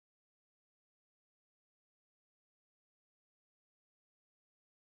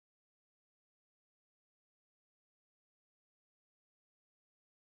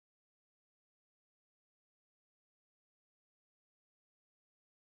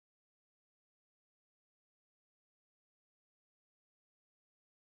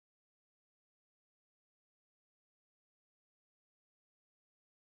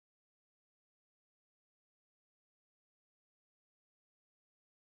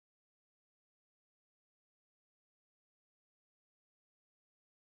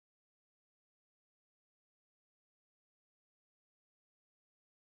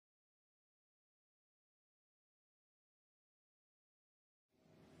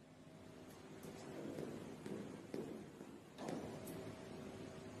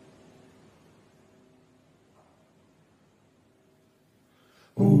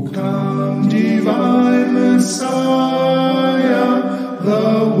Come, divine Messiah,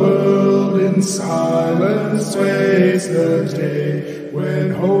 the world in silence waits the day when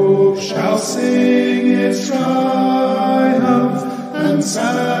hope shall sing its triumph and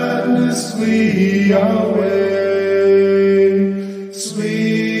sadness flee away.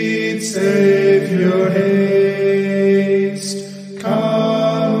 Sweet Savior, haste,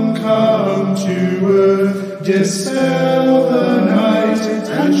 come, come to earth, dispel the night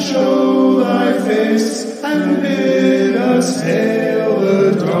and show thy face, and bid us hail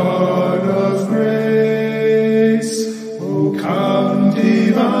the dawn of grace. O come,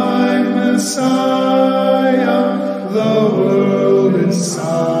 divine Messiah, the world in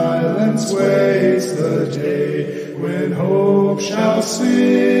silence waits the day when hope shall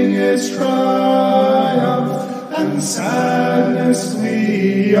sing its triumph and sadness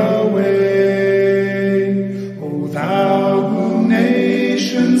flee away. O thou whom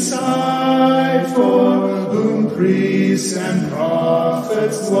nations sighed for, whom priests and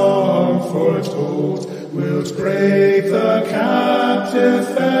prophets long foretold, wilt break the captive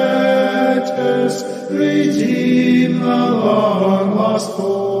fetters, redeem the long lost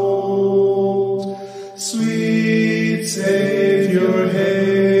fold. Sweet Savior,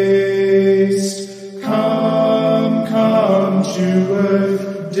 haste, come, come to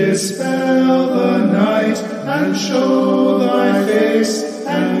earth, dispel the night and show thy face,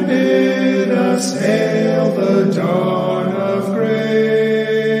 and bid us hail the dawn of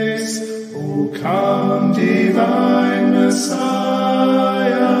grace. O come, divine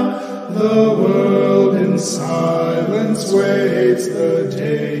Messiah, the world in silence waits the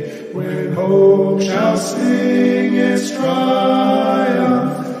day when hope shall sing its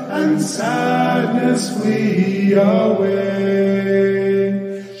triumph and sadness flee away.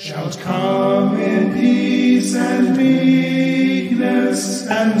 Shalt come in peace and meekness,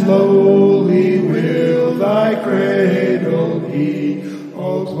 and lowly will thy cradle be,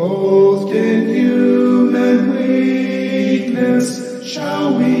 all clothed in human weakness,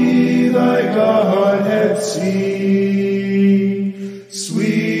 shall we thy Godhead see.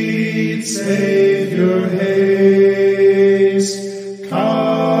 Sweet Savior, haste,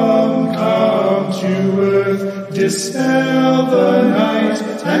 come, come to earth, dispel the night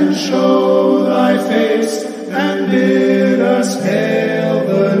and show thy face, and bid us hail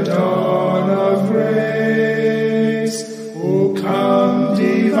the dawn of grace. O come,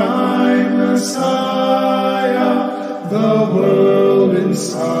 divine Messiah, the world in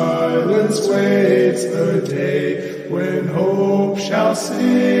silence waits the day when hope shall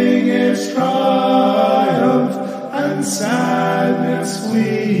sing its triumph and sadness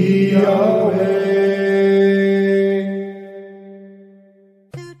flee away.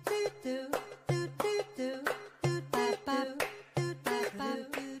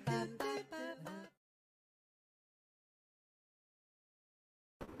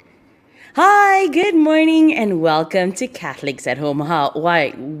 Hi, good morning, and welcome to Catholics at Home.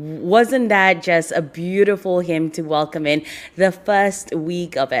 Why, wasn't that just a beautiful hymn to welcome in the first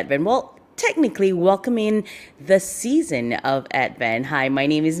week of Advent? Well, technically welcoming the season of Advent. Hi, my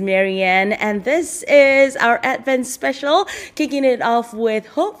name is Marianne, and this is our Advent special, kicking it off with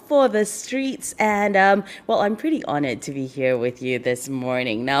Hope for the Streets. And well, I'm pretty honored to be here with you this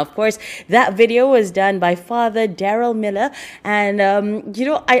morning. Now, of course, that video was done by Father Daryl Miller, and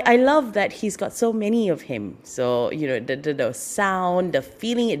I love that he's got so many of him. So the sound, the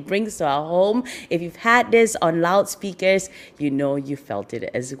feeling it brings to our home. If you've had this on loudspeakers, you felt it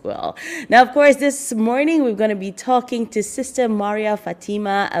as well. Now, of course, this morning we're going to be talking to Sister Maria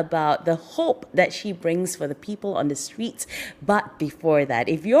Fatima about the hope that she brings for the people on the streets. But before that,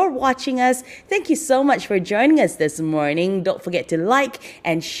 if you're watching us, thank you so much for joining us this morning. Don't forget to like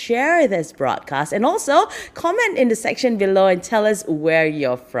and share this broadcast, and also comment in the section below and tell us where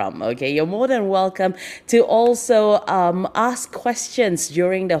you're from. Okay, you're more than welcome to also ask questions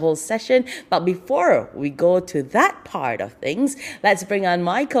during the whole session. But before we go to that part of things, let's bring on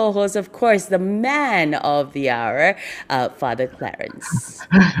my co-host, of course, the man of the hour, Father Clarence.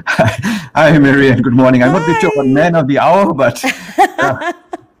 Hi, Marianne. Good morning. I'm not sure what man of the hour, but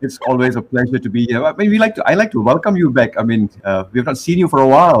it's always a pleasure to be here. I mean, I like to welcome you back. I mean, we have not seen you for a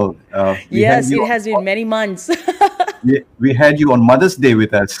while. Yes, it has been many months. we had you on Mother's Day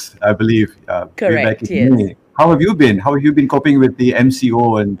with us, I believe. Correct. Yes. May. How have you been? How have you been coping with the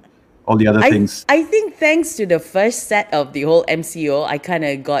MCO and all the other things? I think thanks to the first set of the whole MCO, I kind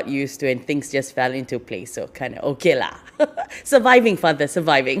of got used to it and things just fell into place. So kind of okay lah. Surviving, Father,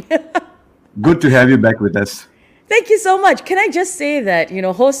 surviving. Good to have you back with us. Thank you so much. Can I just say that,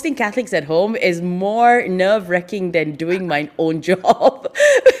 hosting Catholics at Home is more nerve-wracking than doing my own job.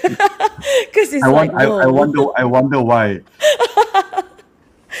 Because it's I wonder why.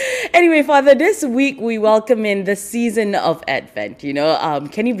 Anyway, Father, this week we welcome in the season of Advent.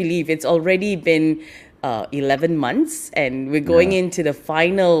 Can you believe it's already been 11 months and we're going into the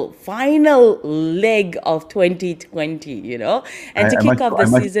final leg of 2020, and to kick off the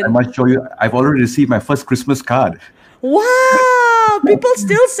season. I must show you, I've already received my first Christmas card. Wow, people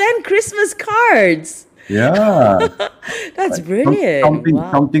still send Christmas cards. Yeah. That's brilliant.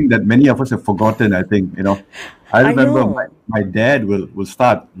 Something that many of us have forgotten, I think, I remember my dad will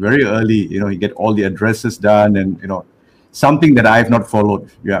start very early, he get all the addresses done and, something that I have not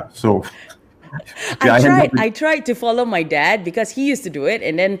followed. Yeah. So I tried to follow my dad because he used to do it,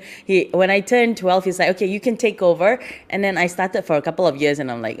 and then when I turned 12, he's like, okay, you can take over. And then I started for a couple of years and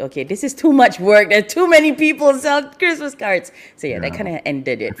I'm like, okay, this is too much work. There are too many people sell Christmas cards. So that kind of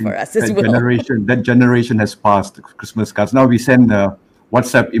ended it for us as well. That generation has passed Christmas cards. Now we send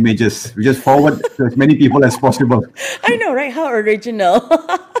WhatsApp images. We just forward to as many people as possible. I know, right? How original.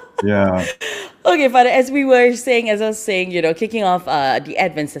 Yeah. Okay, Father, as I was saying, kicking off the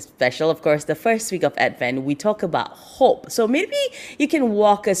Advent special, of course, the first week of Advent, we talk about hope. So maybe you can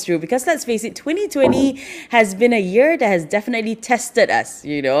walk us through, because let's face it, 2020 has been a year that has definitely tested us,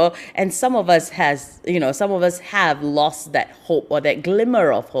 and some of us have lost that hope or that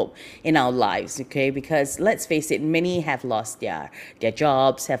glimmer of hope in our lives, okay? Because let's face it, many have lost their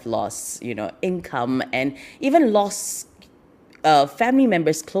jobs, have lost, income, and even lost family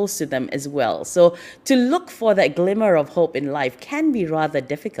members close to them as well. So to look for that glimmer of hope in life can be rather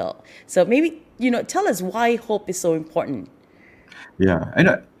difficult. So maybe, tell us why hope is so important. Yeah, I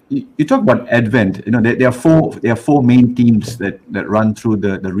know. You talk about Advent. There are four main themes that run through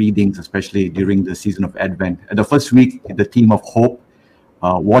the readings, especially during the season of Advent. The first week, the theme of hope,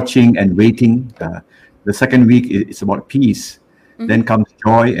 watching and waiting. The second week is about peace. Mm-hmm. Then comes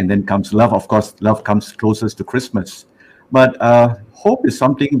joy, and then comes love. Of course, love comes closest to Christmas. But hope is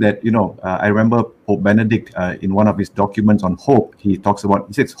something that, I remember Pope Benedict in one of his documents on hope, he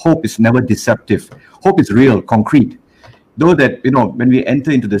says, hope is never deceptive. Hope is real, concrete. Though that, when we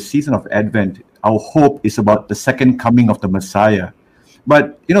enter into the season of Advent, our hope is about the second coming of the Messiah.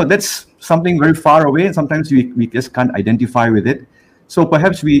 But, that's something very far away, and sometimes we just can't identify with it. So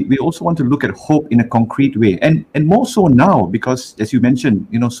perhaps we also want to look at hope in a concrete way. And more so now, because as you mentioned,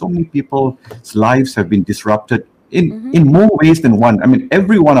 so many people's lives have been disrupted in more ways than one. I mean,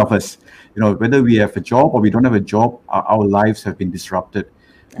 every one of us, whether we have a job or we don't have a job, our lives have been disrupted.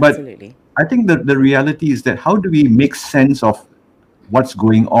 Absolutely. But I think the reality is that how do we make sense of what's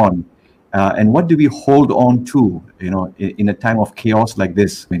going on? And what do we hold on to, in a time of chaos like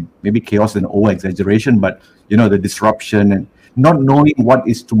this? I mean, maybe chaos is an over-exaggeration, but, the disruption and not knowing what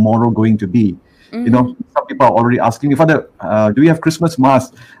is tomorrow going to be. Some people are already asking me, Father, do we have Christmas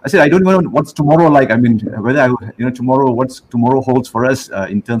Mass? I said, I don't know what's tomorrow like. I mean, whether what tomorrow holds for us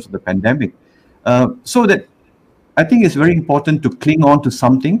in terms of the pandemic. So that I think it's very important to cling on to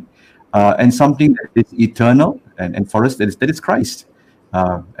something and something that is eternal. And for us, that is Christ.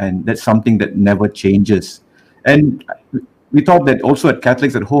 And that's something that never changes. And we thought that also at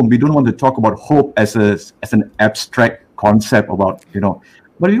Catholics at Home, we don't want to talk about hope as an abstract concept about,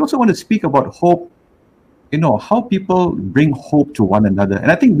 but we also want to speak about hope, how people bring hope to one another.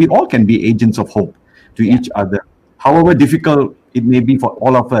 And I think we all can be agents of hope to each other, however difficult it may be for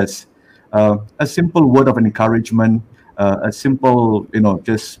all of us. A simple word of encouragement, a simple,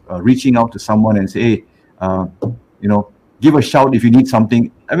 just reaching out to someone and say, hey, give a shout if you need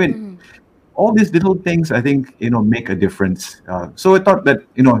something. I mean, all these little things, I think, make a difference. So I thought that,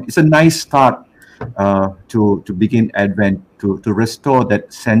 it's a nice start to begin Advent, to restore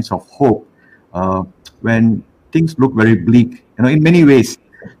that sense of hope when things look very bleak, in many ways,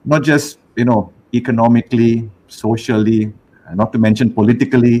 not just, economically, socially, not to mention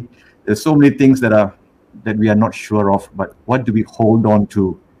politically. There's so many things that we are not sure of, but what do we hold on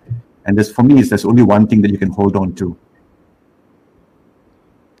to? And for me, there's only one thing that you can hold on to.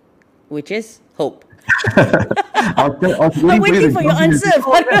 Which is hope. I was waiting for your answer.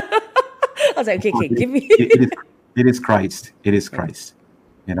 I was like, okay, give me. It is Christ. It is Christ.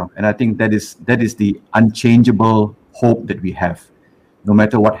 And I think that is the unchangeable hope that we have. No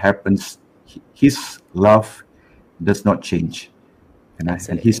matter what happens, His love does not change,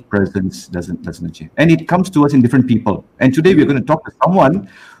 and His presence doesn't change. And it comes to us in different people. And today we're going to talk to someone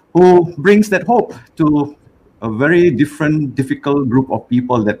who brings that hope to a very different, difficult group of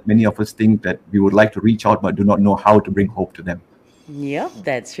people that many of us think that we would like to reach out but do not know how to bring hope to them. Yep,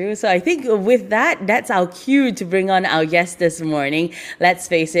 that's true. So I think with that, that's our cue to bring on our guest this morning. Let's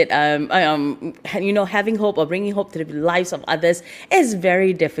face it, having hope or bringing hope to the lives of others is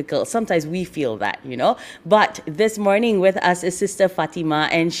very difficult. Sometimes we feel that. But this morning with us is Sister Fatima,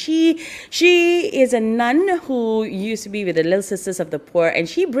 and she is a nun who used to be with the Little Sisters of the Poor, and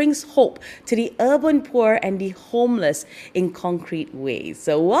she brings hope to the urban poor and the homeless in concrete ways.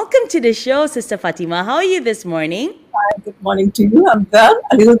 So welcome to the show, Sister Fatima. How are you this morning? Hi, good morning to you. I'm well,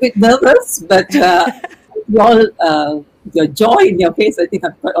 a little bit nervous, but your joy in your face, I think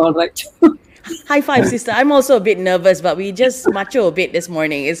I'm quite all right. High five, sister. I'm also a bit nervous, but we just macho a bit this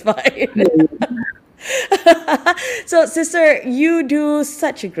morning. It's fine. So, sister, you do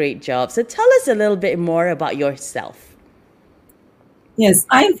such a great job. So, tell us a little bit more about yourself. Yes,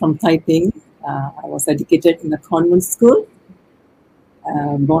 I'm from Taiping. I was educated in a convent school,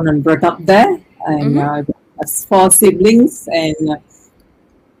 born and brought up there, and I have 4 siblings, and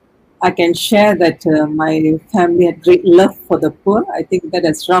I can share that my family had great love for the poor. I think that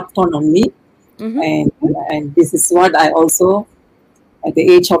has rubbed on me, and this is what I also, at the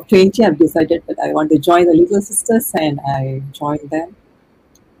age of 20, I've decided that I want to join the Little Sisters, and I joined them.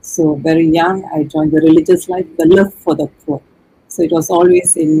 So very young, I joined the religious life, the love for the poor. So it was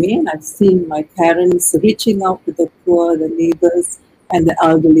always in me, and I've seen my parents reaching out to the poor, the neighbors, and the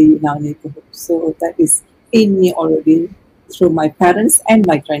elderly in our neighborhood. So that is in me already through my parents and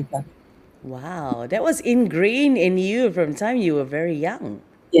my grandmother. Wow, that was ingrained in you from the time you were very young.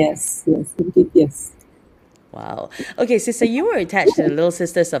 Yes, indeed, yes. Wow. Okay, sister, you were attached to the Little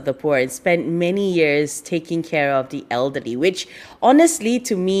Sisters of the Poor and spent many years taking care of the elderly, which honestly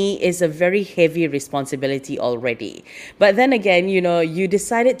to me is a very heavy responsibility already. But then again, you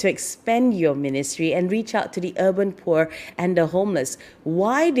decided to expand your ministry and reach out to the urban poor and the homeless.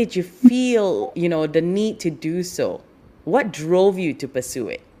 Why did you feel, the need to do so? What drove you to pursue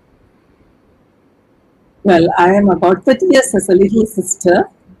it? Well, I am about 30 years as a little sister.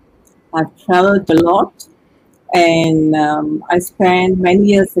 I've traveled a lot. And I spent many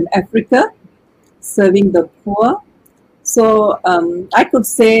years in Africa serving the poor. So I could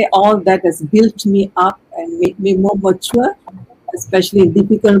say all that has built me up and made me more mature, especially in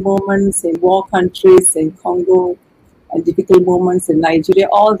difficult moments in war countries, in Congo, and difficult moments in Nigeria.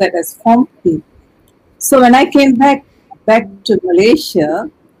 All that has formed me. So when I came back to Malaysia,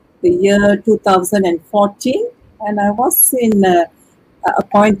 the year 2014, and I was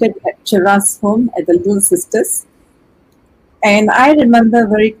appointed at Cheras home at the Little Sisters. And I remember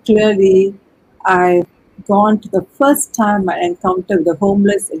very clearly, I've gone to the first time I encountered the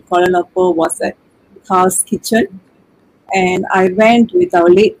homeless in Kuala Lumpur was at Carl's Kitchen. And I went with our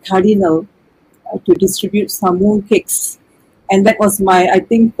late Cardinal to distribute some moon cakes. And that was my, I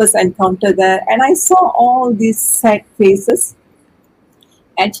think, first encounter there. And I saw all these sad faces.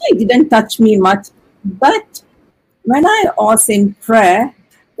 Actually, it didn't touch me much. But when I was in prayer,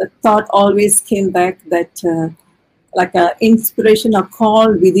 the thought always came back that like an inspiration, a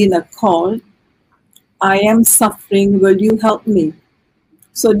call within a call, I am suffering, will you help me?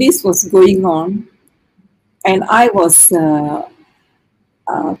 So this was going on. And I was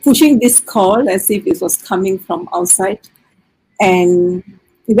pushing this call as if it was coming from outside. And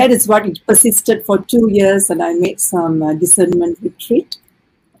that is what it persisted for 2 years, and I made some discernment retreat.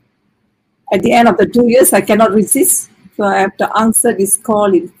 At the end of the 2 years, I cannot resist. So I have to answer this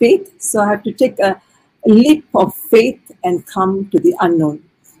call in faith. So I have to take a leap of faith and come to the unknown.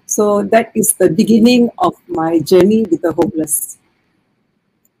 So that is the beginning of my journey with the homeless.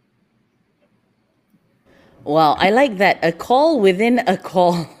 Wow, I like that. A call within a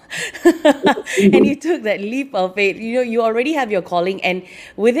call. And you took that leap of faith. You already have your calling, and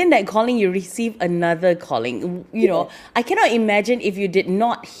within that calling, you receive another calling. I cannot imagine if you did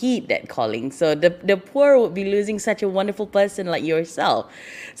not heed that calling. So the poor would be losing such a wonderful person like yourself.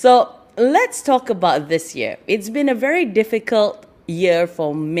 So let's talk about this year. It's been a very difficult year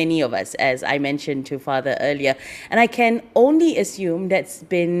for many of us, as I mentioned to Father earlier, and I can only assume that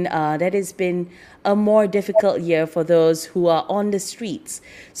has been a more difficult year for those who are on the streets.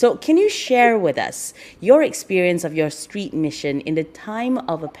 So can you share with us your experience of your street mission in the time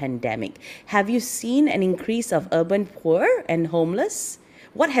of a pandemic? Have you seen an increase of urban poor and homeless?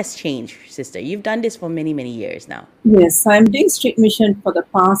 What has changed, sister? You've done this for many, many years now. Yes, I'm doing street mission for the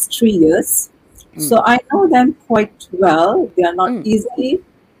past 3 years. So I know them quite well. They are not easy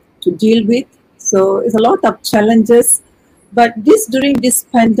to deal with. So it's a lot of challenges. But during this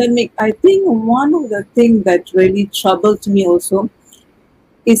pandemic, I think one of the things that really troubled me also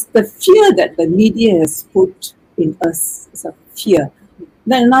is the fear that the media has put in us. It's a fear.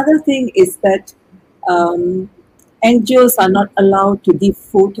 Then another thing is that NGOs are not allowed to give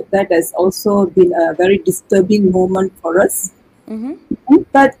food. That has also been a very disturbing moment for us.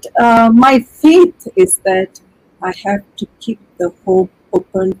 But my faith is that I have to keep the home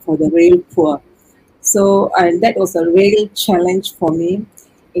open for the real poor. So, and that was a real challenge for me.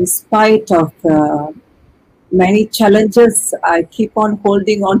 In spite of many challenges, I keep on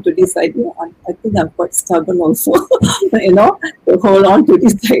holding on to this idea. I think I'm quite stubborn also, to hold on to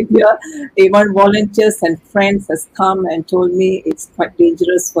this idea. Even volunteers and friends has come and told me it's quite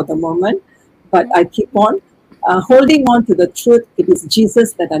dangerous for the moment, but I keep on holding on to the truth. It is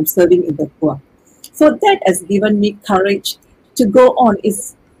Jesus that I'm serving in the poor. So that has given me courage to go on.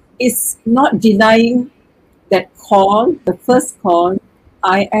 It's not denying that call, the first call,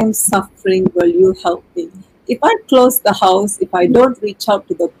 I am suffering, will you help me? If I close the house, if I don't reach out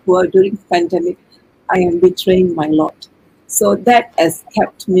to the poor during the pandemic, I am betraying my Lord. So that has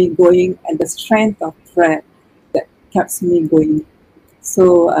kept me going, and the strength of prayer that keeps me going.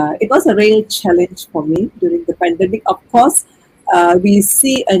 So it was a real challenge for me during the pandemic. Of course, we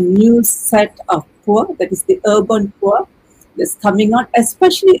see a new set of poor, that is the urban poor, that's coming out,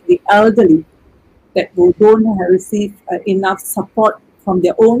 especially the elderly, that who don't receive enough support from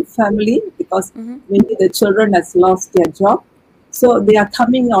their own family because maybe the children has lost their job. So they are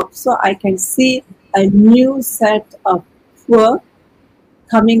coming out. So I can see a new set of poor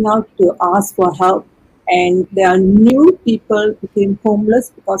coming out to ask for help. And there are new people became homeless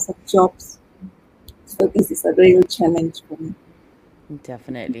because of jobs. So this is a real challenge for me.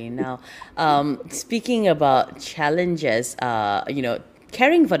 Definitely. Now, speaking about challenges,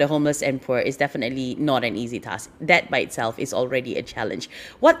 caring for the homeless and poor is definitely not an easy task. That by itself is already a challenge.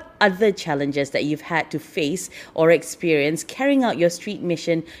 What other challenges that you've had to face or experience carrying out your street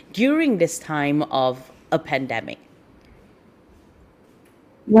mission during this time of a pandemic?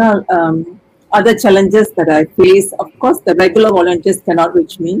 Well, other challenges that I face, of course, the regular volunteers cannot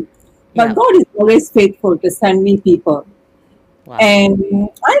reach me, but God is always faithful to send me people. Wow. And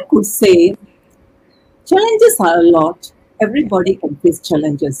I could say challenges are a lot. Everybody can face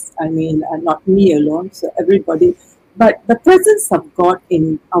challenges. I mean, not me alone, so everybody. But the presence of God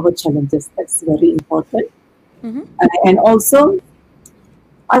in our challenges, that's very important. And also,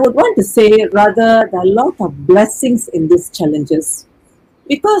 I would want to say rather there are a lot of blessings in these challenges.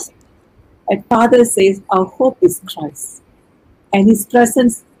 Because as Father says, our hope is Christ. And His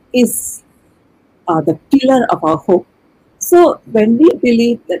presence is the pillar of our hope. So when we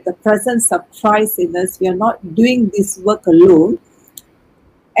believe that the presence of Christ in us, we are not doing this work alone.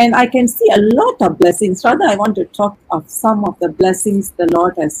 And I can see a lot of blessings. Rather, I want to talk of some of the blessings the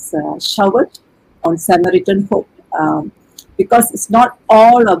Lord has showered on Samaritan Hope. Because it's not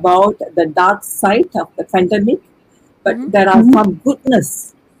all about the dark side of the pandemic, but there are some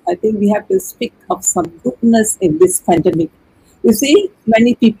goodness. I think we have to speak of some goodness in this pandemic. You see,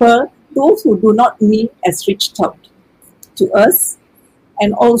 many people, those who do not need, has reached out to us,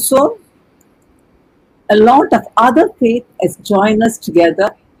 and also a lot of other faith has joined us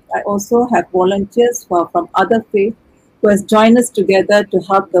together. I also have volunteers who are from other faith who has joined us together to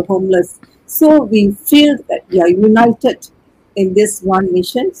help the homeless. So we feel that we are united in this one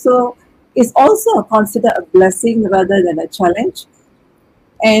mission. So it's also considered a blessing rather than a challenge.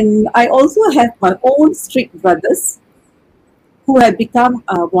 And I also have my own street brothers who have become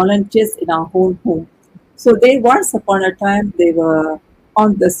volunteers in our own home. So they once upon a time, they were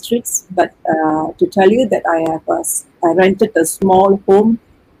on the streets, but to tell you that I rented a small home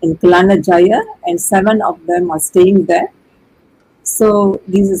in Kelana Jaya, and 7 of them are staying there. So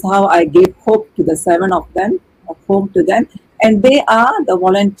this is how I gave hope to the 7 of them, a home to them. And they are the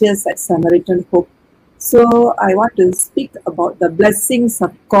volunteers at Samaritan Hope. So I want to speak about the blessings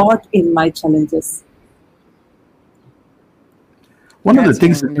of God in my challenges. One of the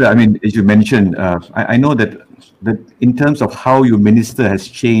things, I mean, as you mentioned, I know that in terms of how you minister has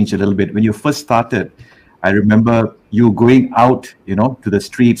changed a little bit. When you first started, I remember you going out, to the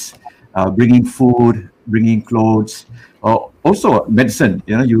streets, bringing food, bringing clothes, also medicine.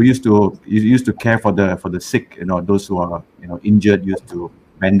 You used to care for the sick, those who are injured, used to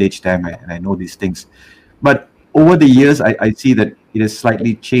bandage them, and I know these things. But over the years, I see that it has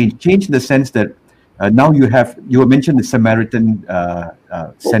slightly changed in the sense that now you mentioned the Samaritan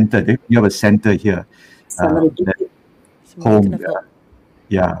Center. You have a center here, home,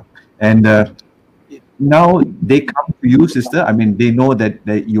 and now they come to you, sister. I mean, they know that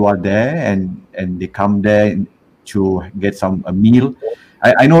you are there, and they come there to get a meal.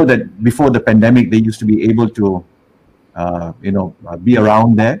 I know that before the pandemic, they used to be able to, be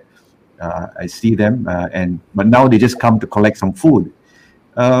around there. I see them, but now they just come to collect some food.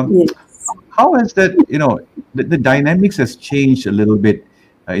 Yes. how has that, the dynamics has changed a little bit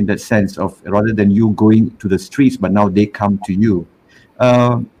in that sense of rather than you going to the streets, but now they come to you.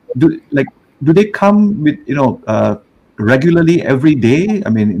 Uh, do they come with, regularly every day? I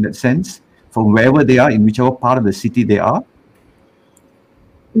mean, in that sense, from wherever they are, in whichever part of the city they are?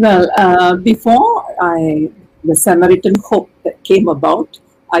 Well, before the Samaritan Hope that came about,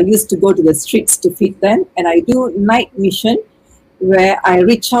 I used to go to the streets to feed them, and I do night mission where I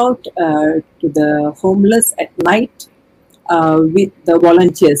reach out to the homeless at night with the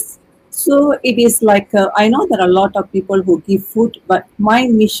volunteers. So it is like, I know there are a lot of people who give food, but my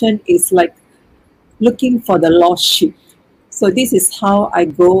mission is like looking for the lost sheep. So this is how I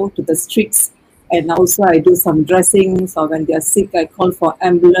go to the streets, and also I do some dressings, or when they are sick, I call for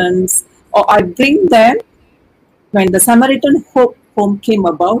ambulance, or I bring them. When the Samaritan Hope Home came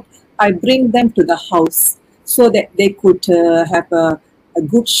about, I bring them to the house so that they could have a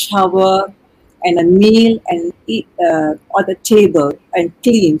good shower and a meal and eat on the table and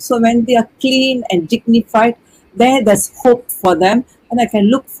clean. So when they are clean and dignified, there's hope for them, and I can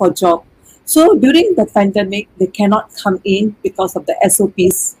look for job. So during the pandemic, they cannot come in because of the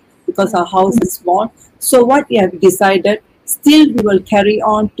SOPs, because our house is small. So what we have decided, still we will carry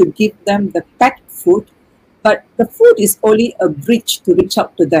on to give them the packed food, but the food is only a bridge to reach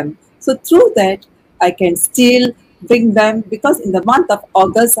out to them. So through that, I can still bring them, because in the month of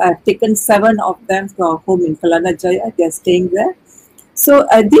August, I have taken 7 of them to our home in Kelana Jaya. They are staying there. So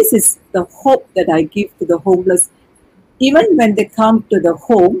this is the hope that I give to the homeless. Even when they come to the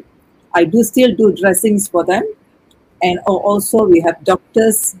home, I do still do dressings for them. And also we have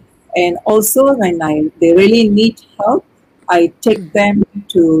doctors. And also when they really need help, I take them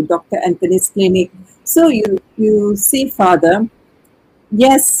to Dr. Anthony's clinic. So you see, Father,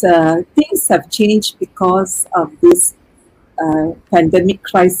 yes, things have changed because of this pandemic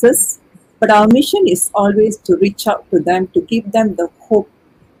crisis. But our mission is always to reach out to them, to give them the hope.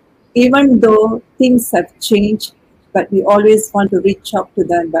 Even though things have changed, but we always want to reach out to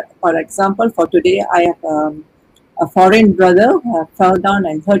them. But for example, for today, I have a foreign brother who fell down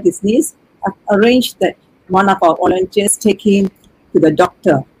and hurt his knees. I've arranged that one of our volunteers take him to the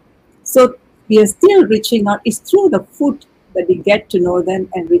doctor. So we are still reaching out. It's through the food that we get to know them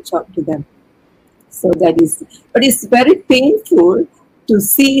and reach out to them. So that is, but it's very painful to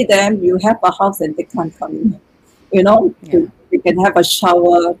see them. You have a house and they can't come in. They can have a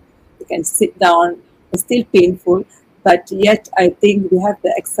shower, they can sit down. It's still painful, but yet I think we have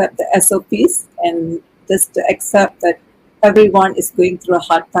to accept the SOPs and just to accept that everyone is going through a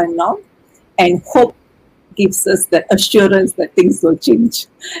hard time now, and hope gives us that assurance that things will change.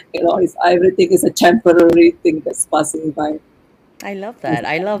 Everything is a temporary thing that's passing by. I love that.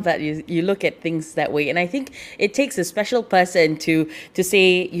 I love that you look at things that way. And I think it takes a special person to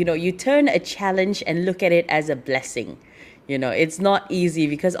say, you turn a challenge and look at it as a blessing. It's not easy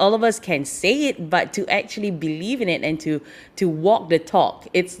because all of us can say it, but to actually believe in it and to walk the talk,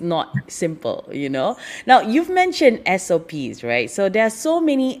 it's not simple, Now, you've mentioned SOPs, right? So there are so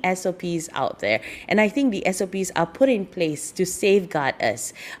many SOPs out there. And I think the SOPs are put in place to safeguard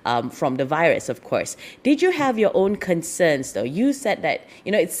us from the virus, of course. Did you have your own concerns, though? You said that,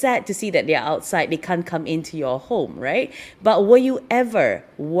 it's sad to see that they're outside, they can't come into your home, right? But were you ever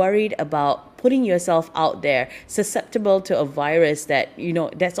worried about putting yourself out there, susceptible to a virus that,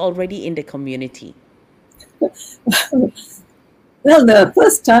 that's already in the community? Well, the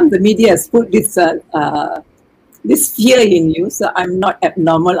first time the media has put this fear in you, so I'm not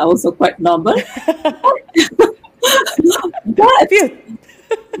abnormal, I'm also quite normal.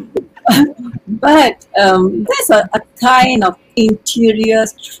 But there's a kind of interior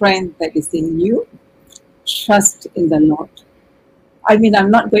strength that is in you. Trust in the Lord. I mean, I'm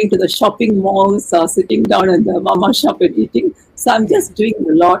not going to the shopping malls or sitting down in the mama shop and eating. So I'm just doing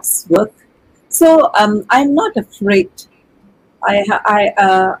the Lord's work. So I'm not afraid. I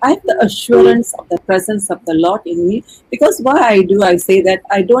have the assurance of the presence of the Lord in me, because what I say that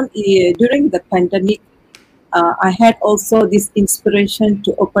I don't, during the pandemic, I had also this inspiration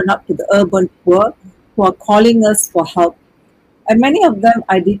to open up to the urban poor who are calling us for help. And many of them,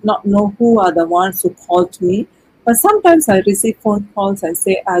 I did not know who are the ones who called me. But sometimes I receive phone calls and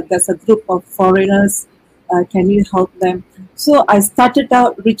say, there's a group of foreigners, can you help them? So I started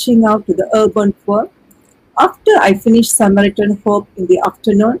out reaching out to the urban poor. After I finish Samaritan Hope in the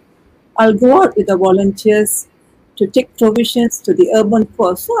afternoon, I'll go out with the volunteers to take provisions to the urban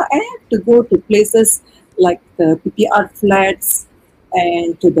poor. So I have to go to places like the PPR flats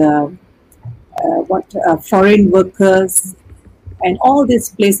and to the foreign workers, and all these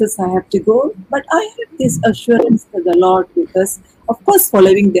places I have to go. But I have this assurance that the Lord with us. Of course,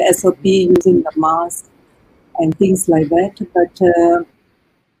 following the SOP, using the mask and things like that. But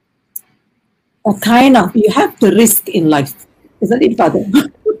you have to risk in life, isn't it, Father?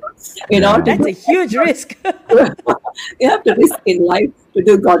 That's a huge risk. You have to risk in life to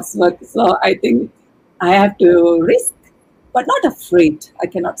do God's work. So I think I have to risk, but not afraid. I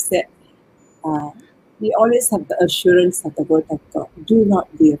cannot say. We always have the assurance of the word of God. Do not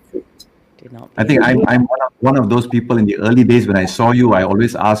be afraid. Do not I be think I'm one of those people in the early days when I saw you. I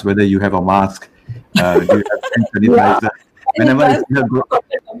always asked whether you have a mask. Do you have hand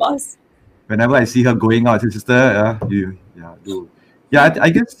sanitizer? Whenever I see her going out, I say, sister, do. I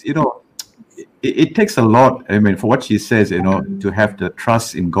guess it takes a lot. I mean, for what she says, to have the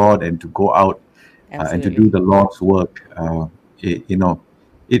trust in God and to go out and to do the Lord's work.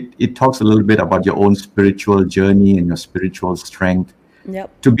 It talks a little bit about your own spiritual journey and your spiritual strength.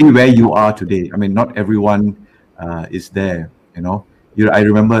 Yep. To be where you are today. I mean, not everyone is there. I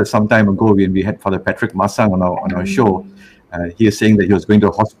remember some time ago when we had Father Patrick Masang on our show. He was saying that he was going to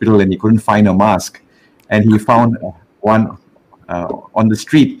a hospital and he couldn't find a mask, and he found one on the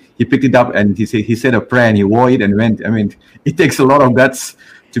street. He picked it up and he said a prayer and he wore it and went. I mean, it takes a lot of guts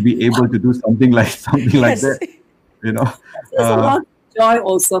to be able to do something like that. There's a lot of joy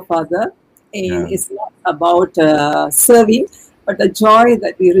also, Father, and it's not about serving, but the joy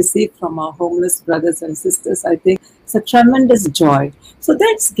that we receive from our homeless brothers and sisters. I think it's a tremendous joy. So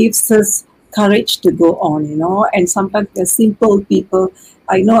that gives us courage to go on, and sometimes they're simple people.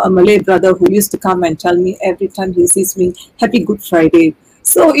 I know a Malay brother who used to come and tell me every time he sees me, Happy Good Friday.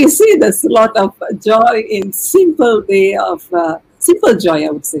 So you see, there's a lot of joy in simple joy, I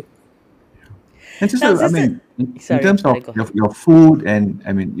would say. And sister, I mean, in terms of your food and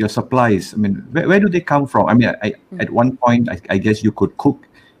I mean your supplies, I mean, where do they come from? I mean, at one point, I guess you could cook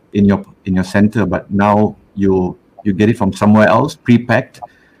in your center, but now you get it from somewhere else, pre-packed.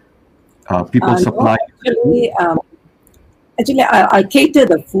 People supply. Actually, I cater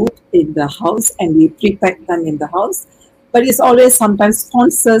the food in the house and we pre-pack them in the house. But it's always sometimes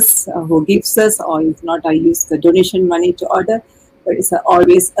sponsors who gives us, or if not, I use the donation money to order. But it's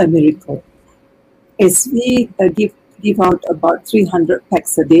always a miracle. As we give out about 300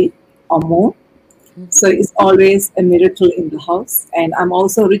 packs a day or more. So it's always a miracle in the house. And I'm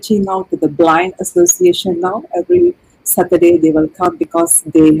also reaching out to the Blind Association now. Every Saturday they will come because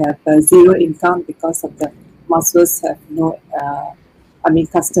they have zero income because of the Maswas have no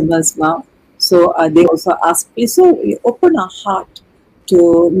customers now. So they also ask me. So we open our heart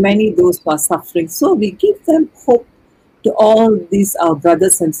to many those who are suffering. So we give them hope to all these our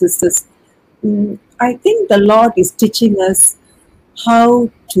brothers and sisters. I think the Lord is teaching us how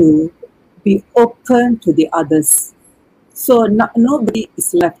to be open to the others. So nobody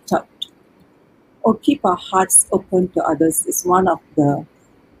is left out. Or keep our hearts open to others is one of the,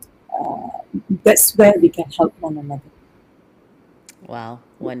 that's where we can help one another. Wow,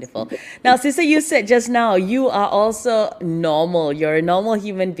 wonderful. Now, sister, you said just now, you are also normal. You're a normal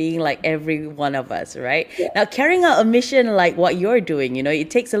human being like every one of us, right? Yeah. Now, carrying out a mission like what you're doing, it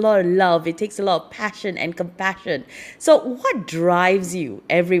takes a lot of love. It takes a lot of passion and compassion. So what drives you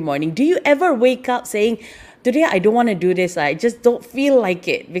every morning? Do you ever wake up saying, today I don't want to do this, I just don't feel like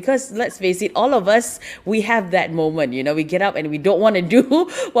it? Because let's face it, all of us, we have that moment, we get up and we don't want to do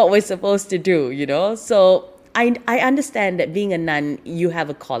what we're supposed to do, So I understand that being a nun, you have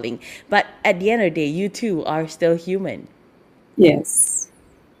a calling, but at the end of the day, you too are still human. Yes.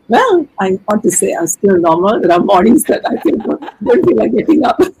 Well, I want to say I'm still normal. There are mornings that I don't feel like getting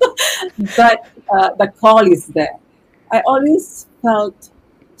up, but the call is there. I always felt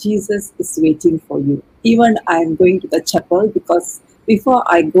Jesus is waiting for you. Even I'm going to the chapel because before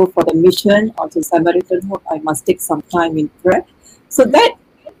I go for the mission or to Samaritan Hope, I must take some time in prayer. So that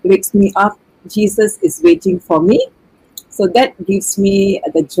wakes me up. Jesus is waiting for me. So that gives me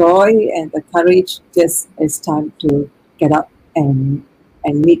the joy and the courage just as time to get up and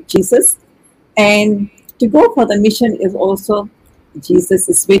meet Jesus. And to go for the mission is also, Jesus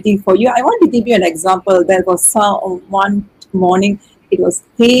is waiting for you. I want to give you an example. There was one morning, it was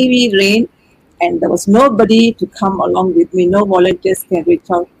heavy rain and there was nobody to come along with me. No volunteers can reach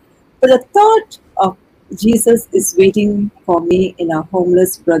out. But the thought of Jesus is waiting for me in our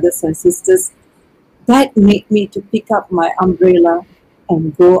homeless brothers and sisters, that made me to pick up my umbrella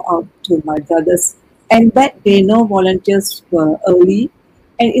and go out to my brothers. And that day, no volunteers were early.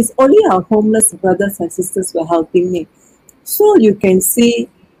 And it's only our homeless brothers and sisters were helping me. So you can see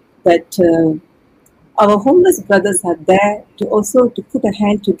that our homeless brothers are there to also to put a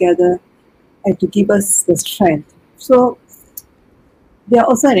hand together and to give us the strength. So they are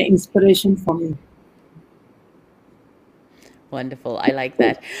also an inspiration for me. Wonderful. I like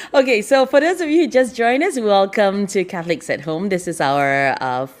that. Okay, so for those of you who just joined us, welcome to Catholics at Home. This is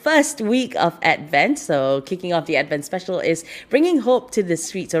our first week of Advent. So, kicking off the Advent special is bringing hope to the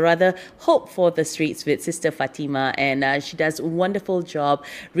streets, or rather, hope for the streets with Sister Fatima. And she does a wonderful job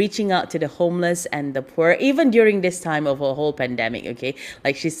reaching out to the homeless and the poor, even during this time of a whole pandemic. Okay,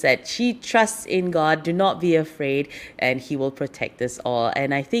 like she said, she trusts in God. Do not be afraid, and He will protect us all.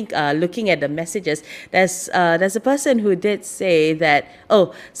 And I think looking at the messages, there's a person who did say that,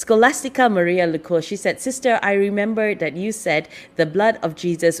 Scholastica Maria Luco, she said, Sister, I remember that you said the blood of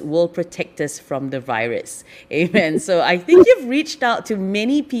Jesus will protect us from the virus. Amen. So I think you've reached out to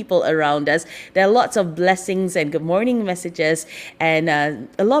many people around us. There are lots of blessings and good morning messages, and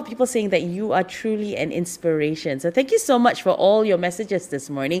a lot of people saying that you are truly an inspiration. So thank you so much for all your messages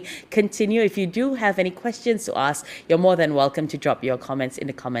this morning. Continue. If you do have any questions to ask, you're more than welcome to drop your comments in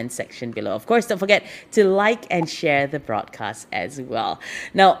the comment section below. Of course, don't forget to like and share the broadcast as well.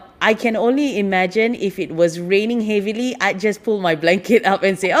 Now, I can only imagine if it was raining heavily, I'd just pull my blanket up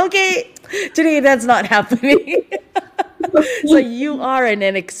and say, okay, today that's not happening. So you are an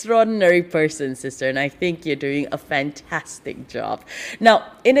extraordinary person, sister, and I think you're doing a fantastic job. Now,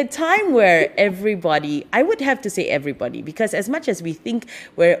 in a time where everybody, I would have to say everybody, because as much as we think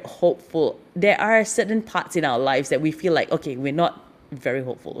we're hopeful, there are certain parts in our lives that we feel like, okay, we're not very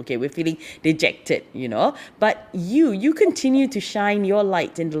hopeful. Okay, we're feeling dejected, but you continue to shine your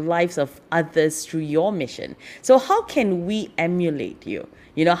light in the lives of others through your mission. So how can we emulate you?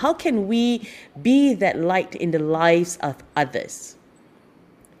 How can we be that light in the lives of others?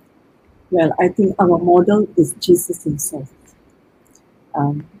 Well, I think our model is Jesus himself.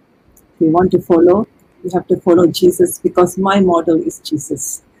 If you want to follow, you have to follow Jesus, because my model is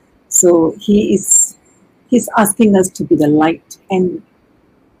Jesus. So he's asking us to be the light, and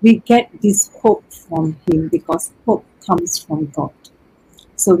we get this hope from him because hope comes from God.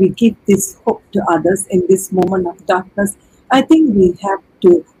 So we give this hope to others in this moment of darkness. I think we have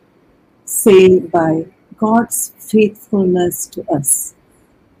to say, by God's faithfulness to us,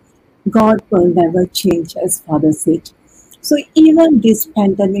 God will never change, as Father said. So even this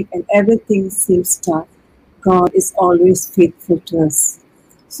pandemic and everything seems dark, God is always faithful to us.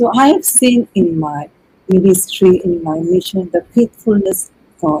 So I have seen in my ministry, in my mission, the faithfulness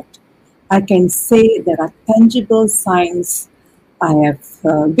of God. I can say there are tangible signs. I have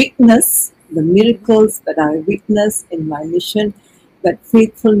witnessed the miracles that I witnessed in my mission, that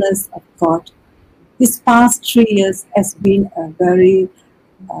faithfulness of God. This past 3 years has been a very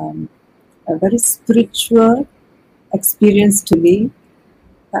spiritual experience to me.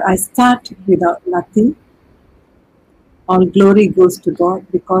 That I start without nothing. All glory goes to God,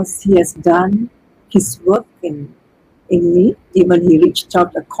 because He has done His work in me. Even He reached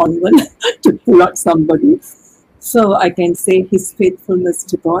out a convent to pull out somebody. So I can say His faithfulness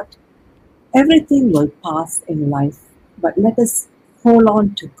to God. Everything will pass in life, but let us hold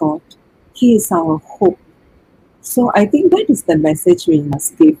on to God. He is our hope. So I think that is the message we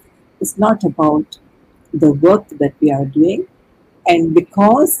must give. It's not about the work that we are doing. And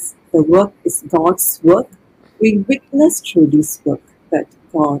because the work is God's work, we witness through this work that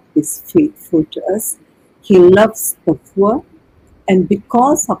God is faithful to us. He loves the poor, and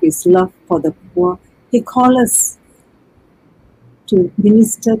because of His love for the poor, He calls us to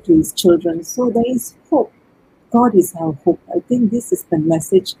minister to His children. So there is hope. God is our hope. I think this is the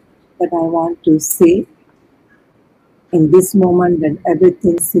message that I want to say in this moment when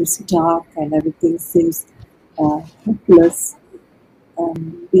everything seems dark and everything seems hopeless.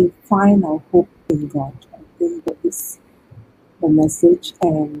 We find our hope in God. I think that is the message,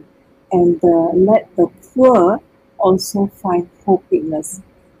 and let the poor also find hope in us.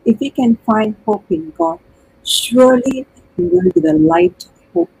 If we can find hope in God, surely we will be the light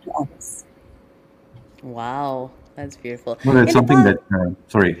of hope to others. Wow, that's beautiful. Well, that's something that,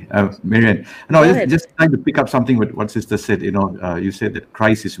 Marianne. No, Go ahead. just trying to pick up something with what Sister said. You said that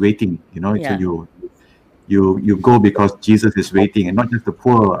Christ is waiting. Yeah. So you go because Jesus is waiting, and not just the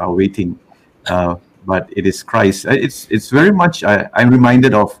poor are waiting, but it is Christ. It's very much. I'm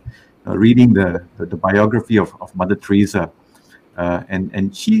reminded of reading the biography of Mother Teresa,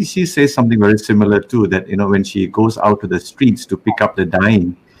 and she says something very similar too. That when she goes out to the streets to pick up the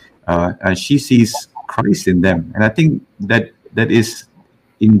dying, and she sees Christ in them, and I think that is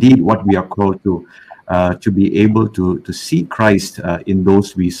indeed what we are called to be able to see Christ in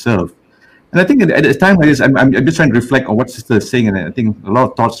those we serve. And I think at a time like this, I'm just trying to reflect on what Sister is saying, and I think a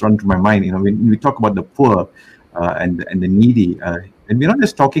lot of thoughts run through my mind. When we talk about the poor and the needy, and we're not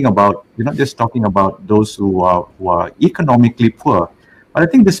just talking about those who are economically poor, But I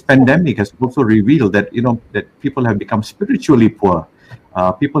think this pandemic has also revealed that, that people have become spiritually poor.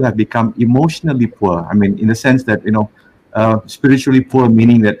 People have become emotionally poor. I mean, in the sense that, spiritually poor,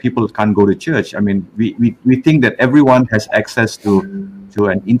 meaning that people can't go to church. I mean, we think that everyone has access to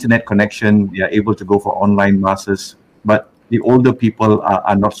an internet connection. They are able to go for online masses, but the older people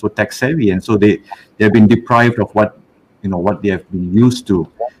are not so tech savvy, and so they've been deprived of what they have been used to.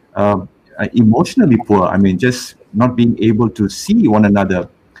 Emotionally poor. I mean, just not being able to see one another.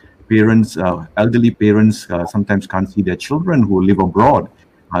 Parents, elderly parents, sometimes can't see their children who live abroad,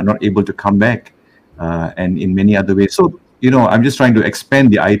 are not able to come back, and in many other ways. So, I'm just trying to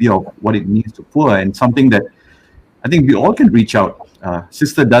expand the idea of what it means to poor, and something that I think we all can reach out.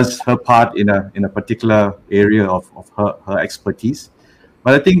 Sister does her part in a particular area of her expertise,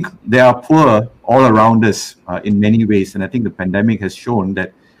 but I think there are poor all around us in many ways, and I think the pandemic has shown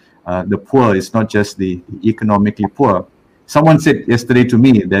that the poor is not just the economically poor. Someone said yesterday to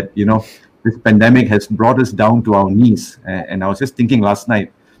me that this pandemic has brought us down to our knees, and I was just thinking last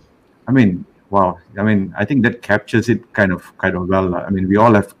night. I mean, wow. I mean, I think that captures it kind of well. I mean, we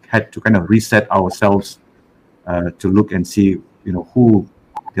all have had to kind of reset ourselves to look and see, who.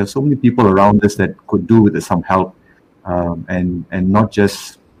 There are so many people around us that could do with some help, and not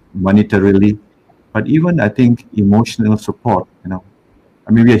just monetarily, but even I think emotional support.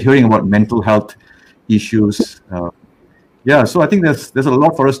 I mean, we are hearing about mental health issues. So I think there's a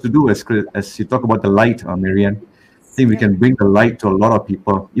lot for us to do as you talk about the light, Marianne. I think we can bring the light to a lot of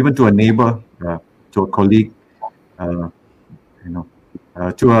people, even to a neighbor, to a colleague, to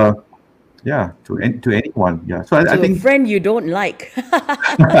anyone. Yeah. So I think a friend you don't like.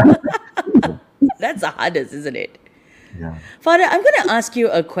 That's the hardest, isn't it? Yeah. Father, I'm going to ask you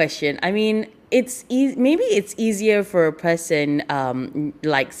a question. I mean, maybe it's easier for a person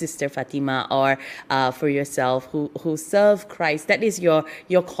like Sister Fatima or for yourself who serve Christ. That is your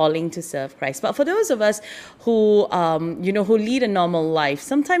calling to serve Christ. But for those of us who who lead a normal life,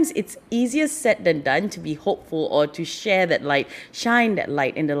 sometimes it's easier said than done to be hopeful or to share that light, shine that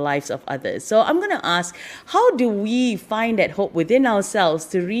light in the lives of others. So I'm going to ask, how do we find that hope within ourselves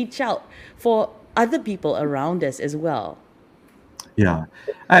to reach out for other people around us as well? Yeah,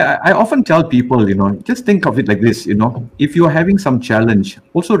 I often tell people, just think of it like this, if you're having some challenge,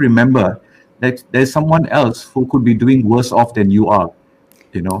 also remember that there's someone else who could be doing worse off than you are.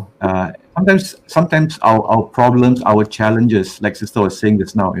 Sometimes our problems, our challenges, like Sister was saying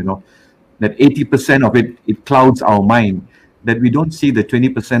this now, that 80% of it clouds our mind, that we don't see the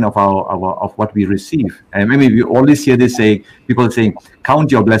 20% of what we receive. And maybe we always hear this people saying,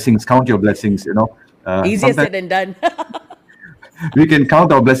 count your blessings, Easier said than done. We can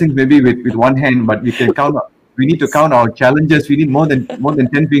count our blessings maybe with one hand, but we need to count our challenges. We need more than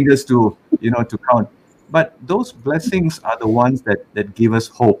 10 fingers to count. But those blessings are the ones that give us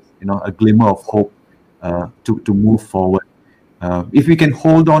hope, a glimmer of hope to move forward. If we can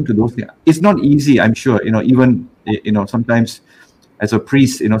hold on to those things, it's not easy, I'm sure. Even sometimes as a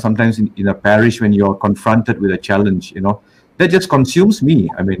priest, sometimes in a parish, when you're confronted with a challenge, that just consumes me.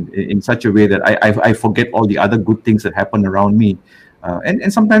 I mean, in such a way that I forget all the other good things that happen around me.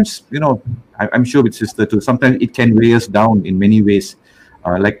 And sometimes, I'm sure with Sister too, sometimes it can weigh us down in many ways,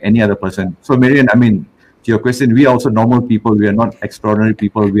 like any other person. So Marianne, I mean, to your question, we are also normal people. We are not extraordinary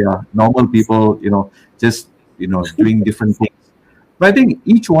people. We are normal people, just, doing different things. But I think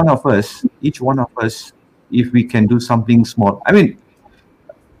each one of us, if we can do something small, I mean,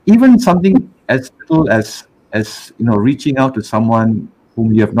 even something as little as reaching out to someone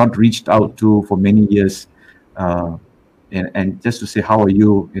whom you have not reached out to for many years, and just to say, how are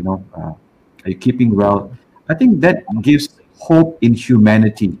you? Are you keeping well? I think that gives hope in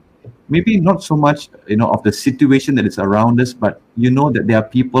humanity. Maybe not so much, of the situation that is around us, but that there are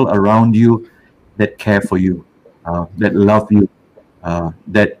people around you that care for you, that love you,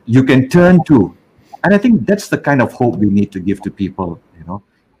 that you can turn to. And I think that's the kind of hope we need to give to people.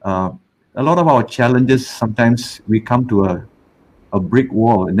 A lot of our challenges, sometimes we come to a brick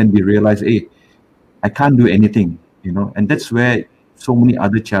wall and then we realize, hey, I can't do anything, and that's where so many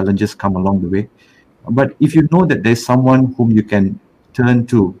other challenges come along the way. But if you know that there's someone whom you can turn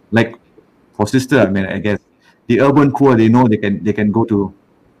to, like for Sister, I mean, I guess the urban poor, they know they can go to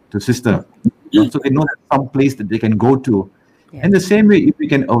Sister. So they know there's some place that they can go to. Yeah. And the same way, if we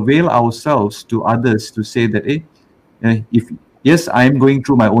can avail ourselves to others to say that, hey, yes, I'm going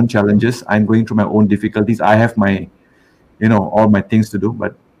through my own challenges, I'm going through my own difficulties, I have my, all my things to do.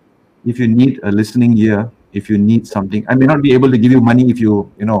 But if you need a listening ear, if you need something, I may not be able to give you money if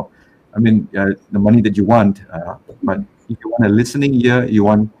the money that you want, but if you want a listening ear, you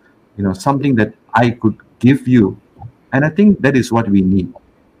want, something that I could give you, And I think that is what we need.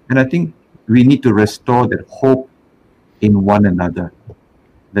 And I think we need to restore that hope in one another.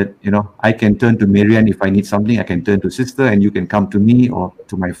 That, I can turn to Marianne if I need something. I can turn to sister and you can come to me or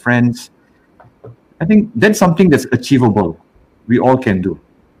to my friends. I think that's something that's achievable. We all can do.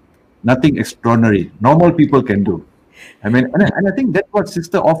 Nothing extraordinary. Normal people can do. And I think that's what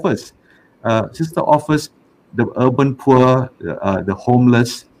sister offers. Sister offers the urban poor, the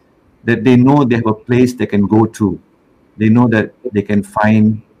homeless, that they know they have a place they can go to. They know that they can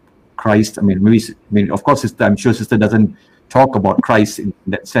find Christ. Of course, sister, I'm sure sister doesn't talk about Christ in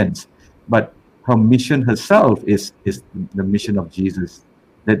that sense, but her mission herself is the mission of Jesus.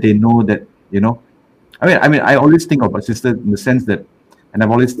 That they know that, I always think about sister in the sense that, and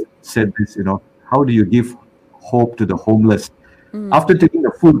I've always said this, how do you give hope to the homeless? After taking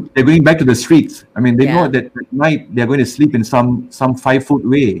the food, they're going back to the streets. They know that at night they're going to sleep in some 5-foot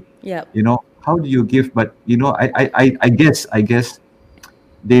way. Yeah. How do you give? But I guess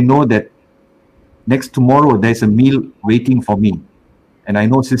they know that next tomorrow there's a meal waiting for me, and I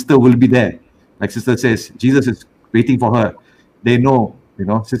know sister will be there. Like sister says, Jesus is waiting for her. They know,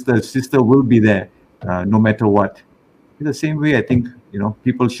 sister will be there, no matter what. In the same way, I think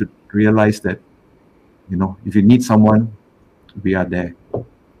people should realize that if you need someone, we are there.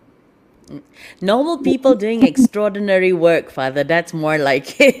 Normal people doing extraordinary work, Father. That's more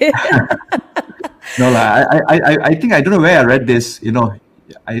like it. No, I think, I don't know where I read this.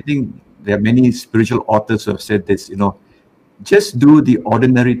 I think there are many spiritual authors who have said this. Just do the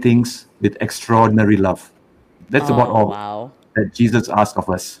ordinary things with extraordinary love. That's about all that Jesus asked of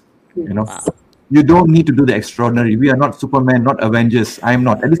us. Wow. You don't need to do the extraordinary. We are not Superman, not Avengers. I'm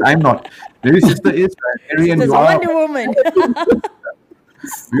not. At least I'm not. Maybe sister is. Mary and Sister's you a are. Wonder Woman.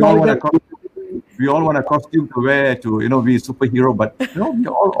 We all want a costume to wear to be a superhero, but we're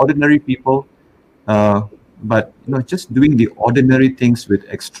all ordinary people. But just doing the ordinary things with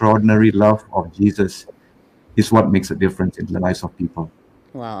extraordinary love of Jesus is what makes a difference in the lives of people.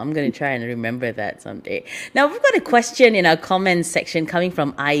 Wow, I'm going to try and remember that someday. Now, we've got a question in our comments section coming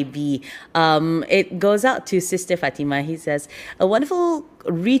from IB. It goes out to Sister Fatima. He says, a wonderful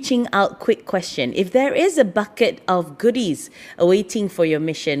reaching out quick question. If there is a bucket of goodies awaiting for your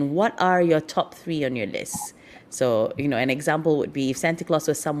mission, what are your top 3 on your list? So, an example would be if Santa Claus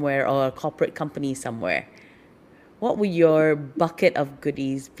was somewhere or a corporate company somewhere, what would your bucket of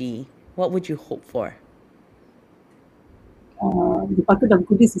goodies be? What would you hope for? The bucket of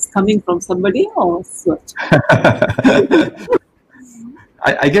goodies is coming from somebody or what?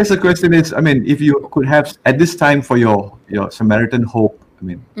 I guess the question is, if you could have at this time for your Samaritan Hope,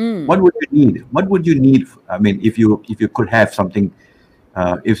 what would you need? What would you need? If you could have something,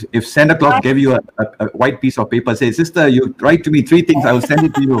 if Santa Claus gave you a white piece of paper, say, sister, you write to me 3 things, I will send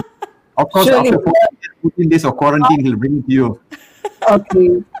it to you. Of course, Surely. after 14 days of quarantine, he'll bring it to you.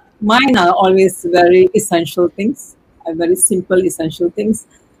 Okay. Mine are always very essential things. Very simple, essential things.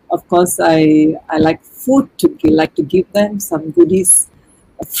 Of course, I like food to give them some goodies,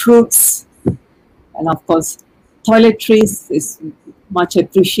 fruits, and of course, toiletries is much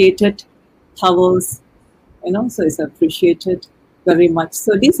appreciated. Towels, so it's appreciated very much.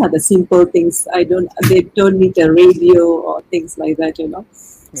 So these are the simple things. They don't need a radio or things like that.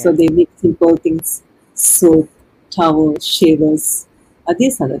 So they need simple things: soap, towel, shavers.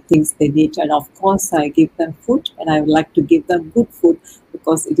 These are the things they need, and of course I give them food, and I would like to give them good food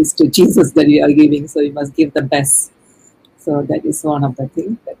because it is to Jesus that we are giving, so we must give the best. So that is one of the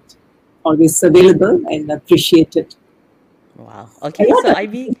things that always available and appreciated. Wow. Okay, so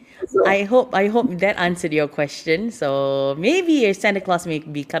Ivy, I hope that answered your question. So maybe your Santa Claus may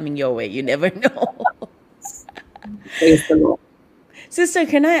be coming your way. You never know. Praise the Lord. Sister,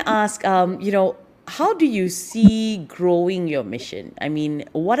 can I ask, how do you see growing your mission?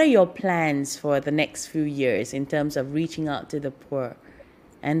 What are your plans for the next few years in terms of reaching out to the poor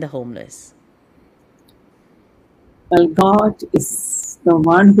and the homeless? Well, God is the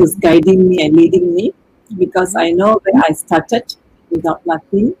one who's guiding me and leading me, because I know where I started without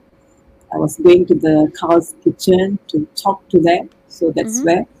nothing. I was going to the cow's kitchen to talk to them, so that's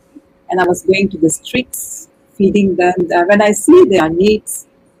where. And I was going to the streets, feeding them. When I see their needs,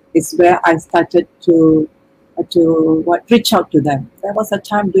 is where I started to reach out to them. There was a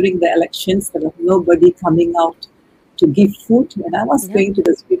time during the elections, there was nobody coming out to give food, and I was going to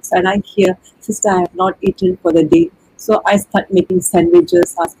the streets and I hear, sister, I have not eaten for the day. So I start making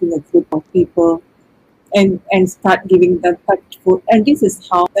sandwiches, asking a group of people, and start giving them packed food. And this is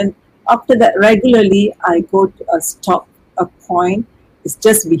how, and after that, regularly I go to a point, it's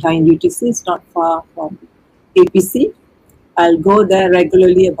just behind UTC, it's not far from APC. I'll go there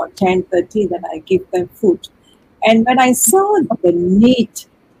regularly about 10:30, then I give them food. And when I saw the need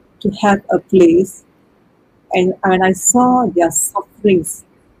to have a place, and when I saw their sufferings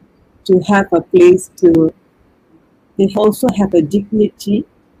to have a place to, they also have a dignity.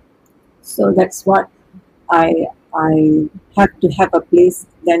 So that's what I had to have a place.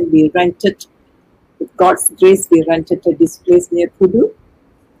 Then we rented, with God's grace, we rented this place near Kudu.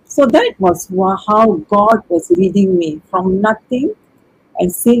 So that was how God was leading me from nothing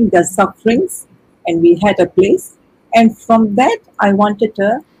and seeing their sufferings, and we had a place. And from that, I wanted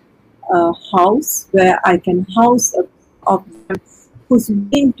a house where I can house of them who's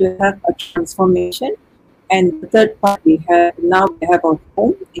willing to have a transformation. And the third part, we have a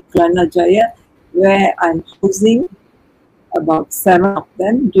home in Kelana Jaya where I'm housing about 7 of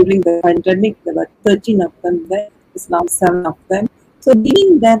them. During the pandemic, there were 13 of them there. It's now 7 of them. So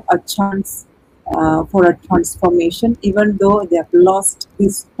giving them a chance for a transformation, even though they have lost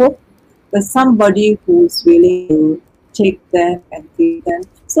this hope, there's somebody who's willing to take them and feed them.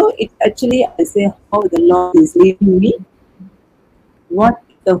 So it actually, I say, how the Lord is leading me. What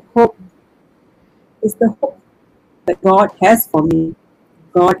the hope is, the hope that God has for me.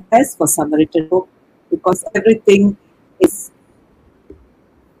 God has for Samaritan Hope, because everything is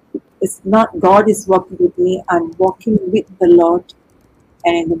not God is walking with me. I'm walking with the Lord,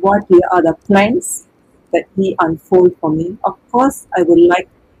 and what are the plans that He unfolds for me. Of course, I would like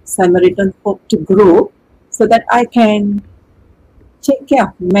Samaritan Hope to grow so that I can take care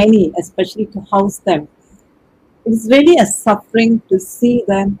of many, especially to house them. It's really a suffering to see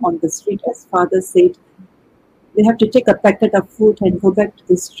them on the street. As Father said, they have to take a packet of food and go back to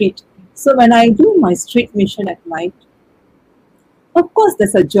the street. So when I do my street mission at night, of course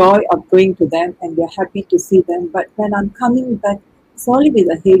there's a joy of going to them and they're happy to see them. But when I'm coming back, it's only with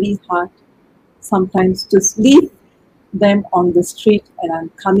a heavy heart sometimes to leave them on the street, and I'm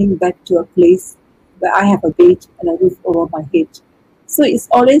coming back to a place where I have a bed and a roof over my head. So it's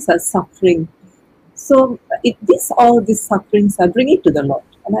always a suffering. So all these sufferings, I bring it to the Lord.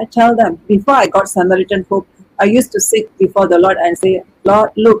 And I tell them, before I got Samaritan Hope, I used to sit before the Lord and say,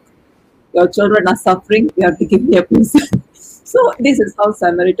 Lord, look, your children are suffering, you have to give me a place. So this is how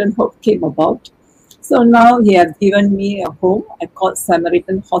Samaritan Hope came about. So now He has given me a home. I call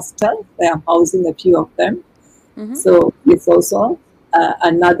Samaritan Hostel, where I'm housing a few of them. Mm-hmm. So it's also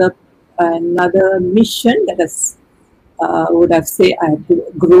another mission that has, would have say, I have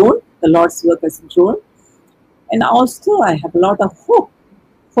grown. The Lord's work has grown. And also I have a lot of hope,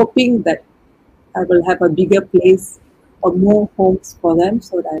 hoping that I will have a bigger place or more homes for them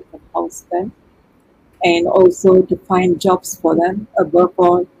so that I can house them. And also to find jobs for them. Above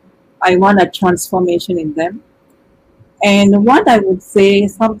all, I want a transformation in them. And what I would say,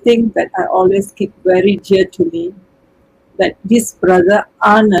 something that I always keep very dear to me, that this brother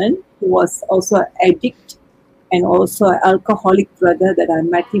Anand, who was also an addict and also an alcoholic brother, that I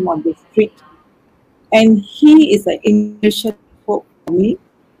met him on the street. And he is an inspiration for me.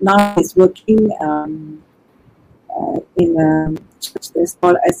 Now he's working in a church that's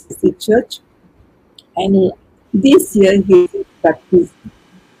called SSC Church. And this year he is baptized.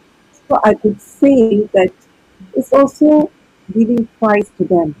 So I could say that it's also giving Christ to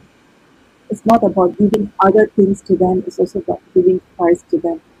them. It's not about giving other things to them, it's also about giving Christ to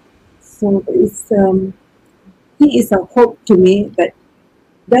them. So he is a hope to me that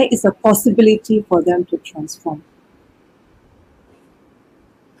there is a possibility for them to transform.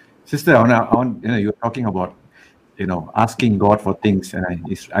 Sister, you're talking about, asking God for things, and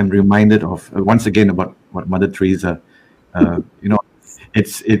I'm reminded of once again about what Mother Teresa,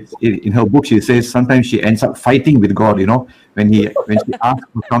 it's in her book she says sometimes she ends up fighting with God, when she asks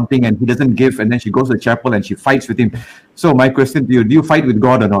for something and He doesn't give, and then she goes to the chapel and she fights with Him. So my question to you, do you fight with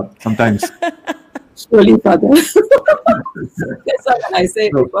God or not sometimes? Surely, Father. That's why when I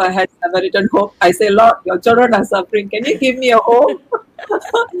say, before I had Samaritan Hope, I say, Lord, your children are suffering. Can you give me a home?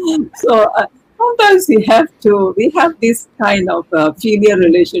 So sometimes we have this kind of filial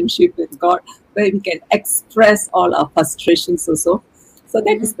relationship with God where we can express all our frustrations also. So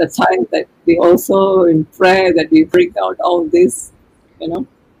that is the time that we also in prayer that we bring out all this,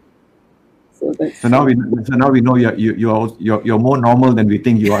 So now we know you're more normal than we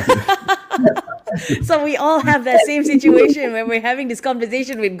think you are. So we all have that same situation when we're having this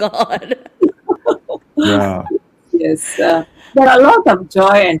conversation with God. Yeah. Yes. There are a lot of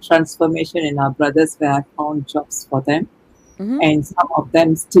joy and transformation in our brothers where I found jobs for them. Mm-hmm. And some of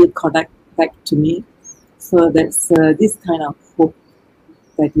them still connect back to me. So that's this kind of hope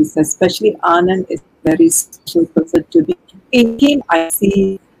that is, especially Anand is a very special person to me. In him, I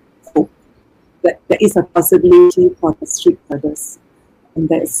see hope that there is a possibility for the street brothers. And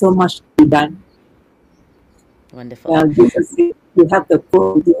there is so much to be done. Wonderful. Well, Jesus said, you have the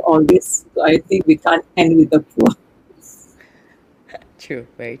poor with you always. So I think we can't end with the poor. True,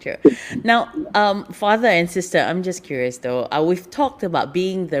 very true. Now, father and sister, I'm just curious though. We've talked about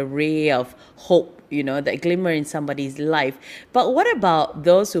being the ray of hope, that glimmer in somebody's life. But what about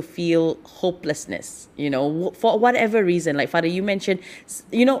those who feel hopelessness, for whatever reason? Like, Father, you mentioned,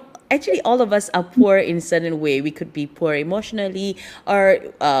 actually all of us are poor in a certain way. We could be poor emotionally or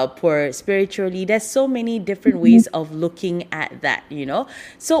poor spiritually. There's so many different ways of looking at that.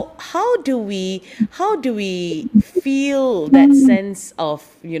 So how do we feel that sense of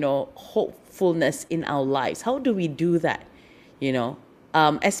hopefulness in our lives? How do we do that? you know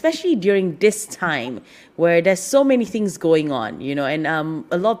especially during this time where there's so many things going on, and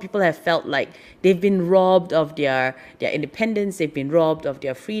a lot of people have felt like they've been robbed of their independence, they've been robbed of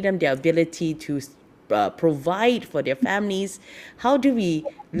their freedom, their ability to provide for their families. How do we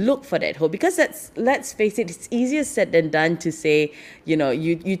look for that hope? Because let's face it, it's easier said than done to say,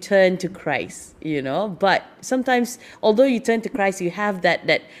 you turn to Christ, but sometimes, although you turn to Christ, you have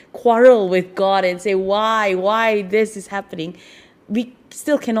that quarrel with God and say, why this is happening. We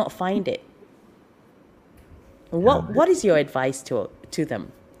still cannot find it. What is your advice to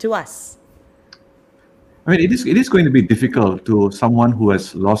them, to us? I mean, it is going to be difficult to someone who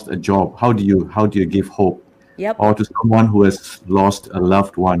has lost a job. How do you give hope? Yep. Or to someone who has lost a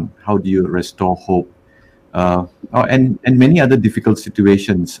loved one, how do you restore hope? And many other difficult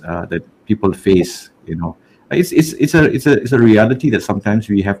situations that people face. It's a reality that sometimes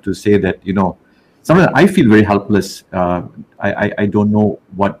we have to say that sometimes I feel very helpless. I don't know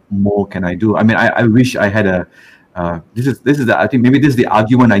what more can I do. I mean, I wish I had this is I think maybe this is the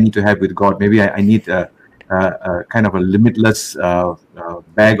argument I need to have with God. Maybe I need a kind of a limitless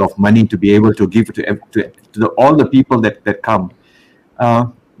bag of money to be able to give to all the people that come.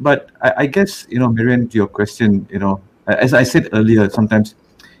 But I guess, Miriam, to your question, as I said earlier, sometimes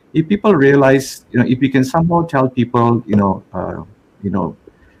if people realize, if we can somehow tell people,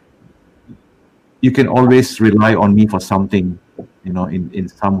 you can always rely on me for something, in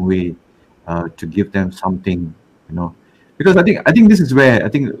some way, to give them something, because I think this is where I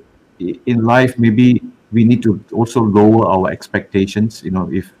think in life maybe we need to also lower our expectations.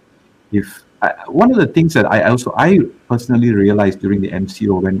 If one of the things that I personally realized during the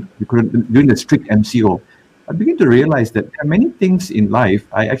MCO, during the strict MCO, I began to realize that there are many things in life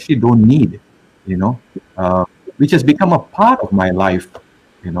I actually don't need, which has become a part of my life,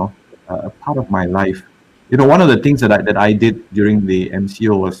 a part of my life. One of the things that I did during the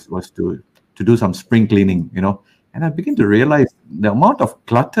MCO was to do some spring cleaning, and I began to realize the amount of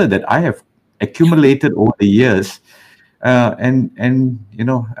clutter that I have accumulated over the years, and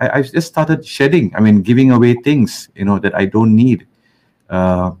I just started shedding. I mean, giving away things, that I don't need,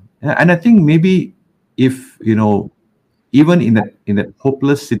 and I think maybe if even in that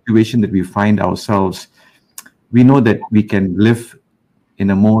hopeless situation that we find ourselves, we know that we can live in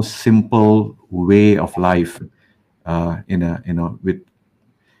a more simple way of life,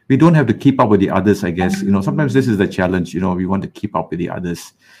 we don't have to keep up with the others, I guess. Sometimes this is the challenge, we want to keep up with the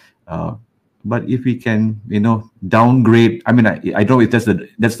others. But if we can, downgrade, I mean, I don't know if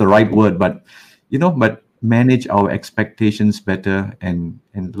that's the right word, but, but manage our expectations better and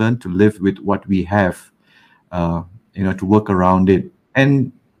learn to live with what we have, to work around it.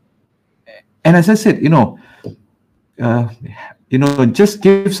 And as I said, just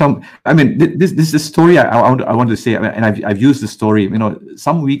give some. I mean, this is a story I want to say, and I've used the story.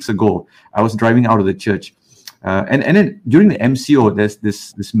 Some weeks ago, I was driving out of the church, and then during the MCO, there's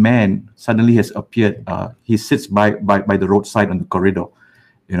this man suddenly has appeared. He sits by the roadside on the corridor,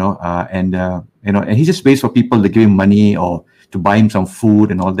 and he just waits for people to give him money or to buy him some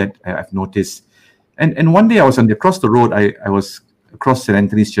food and all that. I've noticed, and one day I was across the road. I was across St.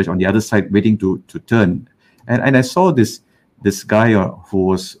 Anthony's Church on the other side, waiting to turn, and I saw this guy who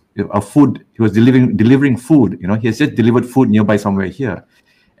was he was delivering food. He has just delivered food nearby somewhere here,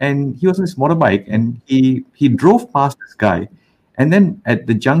 and he was on his motorbike, and he drove past this guy, and then at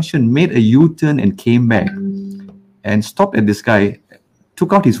the junction made a U-turn and came back and stopped at this guy,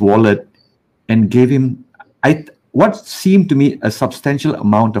 took out his wallet and gave him what seemed to me a substantial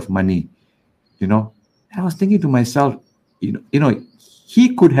amount of money. And I was thinking to myself,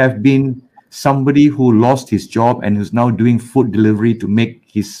 he could have been somebody who lost his job and who's now doing food delivery to make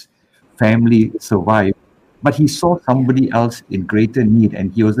his family survive, but he saw somebody else in greater need,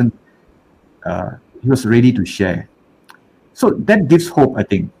 and he was ready to share. So that gives hope, I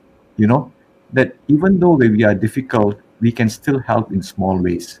think, that even though we are difficult, we can still help in small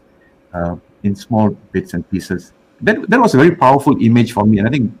ways, in small bits and pieces. That was a very powerful image for me, and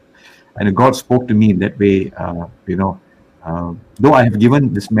I think And God spoke to me in that way. Though I have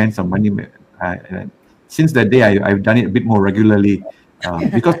given this man some money, since that day I've done it a bit more regularly,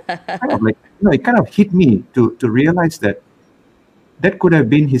 because kind of like, it kind of hit me to realize that could have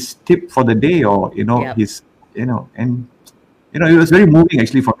been his tip for the day, or Yep. his, and it was very moving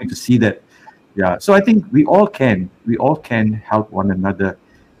actually for me to see that. Yeah, so I think we all can help one another,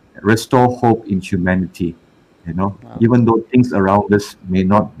 restore hope in humanity. Wow. Even though things around us may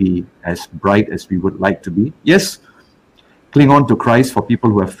not be as bright as we would like to be. Yes, cling on to Christ for people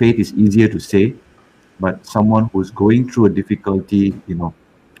who have faith is easier to say, but someone who's going through a difficulty,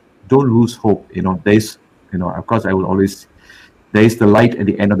 don't lose hope. There's, of course, I will always, there is the light at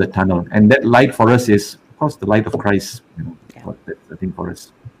the end of the tunnel, and that light for us is, of course, the light of Christ. That's the thing for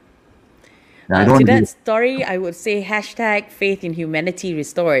us. I To don't that really- story, I would say hashtag faith in humanity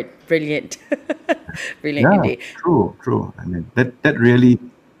restored. Brilliant. Brilliant Yeah, indeed. true. I mean, that really,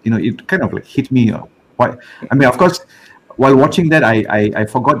 it kind of like hit me. Quite. I mean, of course, while watching that, I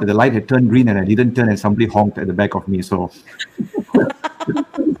forgot that the light had turned green and I didn't turn, and somebody honked at the back of me. So,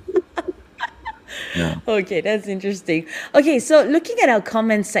 yeah. Okay, that's interesting. Okay, so looking at our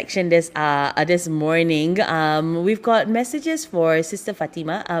comment section this morning, we've got messages for Sister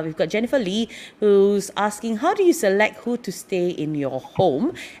Fatima. We've got Jennifer Lee, who's asking, how do you select who to stay in your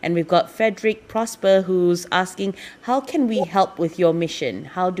home? And we've got Frederick Prosper, who's asking, how can we help with your mission?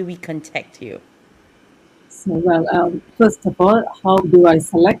 How do we contact you? So, well, first of all, how do I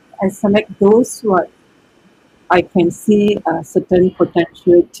select? I select those who I can see a certain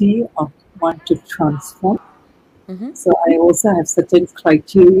potentiality of want to transform. Mhm. So I also have certain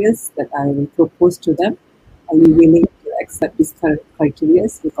criteria that I will propose to them. Are you willing to accept these criteria?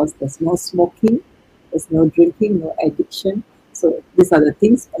 Because there's no smoking, there's no drinking, no addiction. So these are the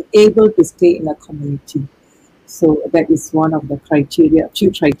things, and able to stay in a community. So that is one of the criteria,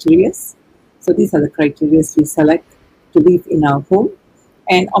 few criteria. So these are the criteria we select to live in our home.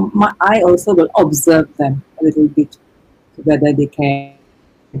 And I also will observe them a little bit, whether they can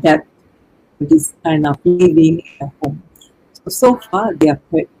adapt to this kind of living in a home. So far, they are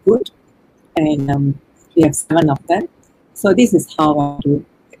quite good, and we have 7 of them. So this is how I do it,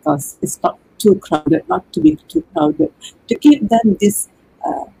 because it's not too crowded, not to be too crowded, to give them this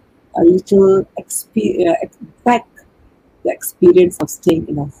a little back the experience of staying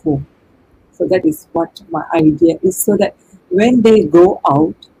in a home. So that is what my idea is, so that when they go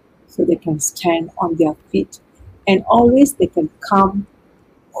out, so they can stand on their feet, and always they can come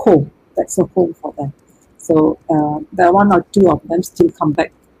home. That's a home for them. So there are 1 or 2 of them still come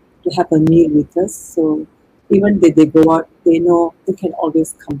back to have a meal with us. So even if they go out, they know they can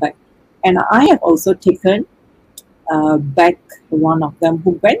always come back. And I have also taken back 1 of them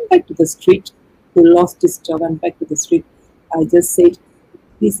who went back to the street, who lost his job and back to the street. I just said,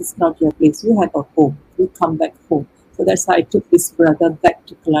 this is not your place. You have a home. You come back home. So that's how I took this brother back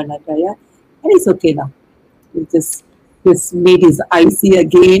to Kelana Jaya. And it's okay now. He just made his IC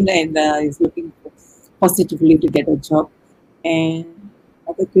again, and he's looking positively to get a job. And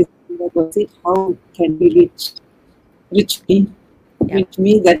other question was it, how can we reach me? Yeah. Reach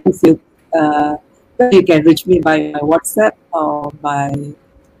me, that is you can reach me by WhatsApp, or by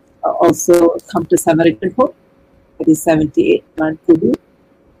also come to Samaritan Hope. That is 78 Manpudu.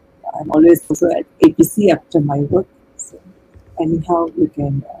 I'm always also at APC after my work. So anyhow, you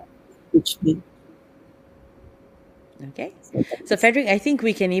can reach me. Okay. So So, Frederick, I think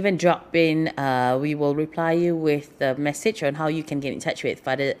we can even drop in. We will reply you with the message on how you can get in touch with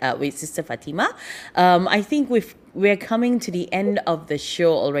with Sister Fatima. I think we're coming to the end of the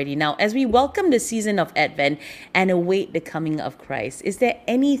show already now. As we welcome the season of Advent and await the coming of Christ, is there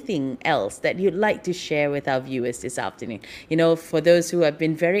anything else that you'd like to share with our viewers this afternoon? For those who have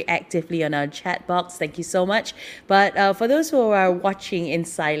been very actively on our chat box, thank you so much. But for those who are watching in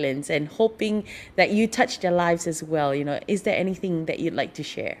silence and hoping that you touch their lives as well, is there anything that you'd like to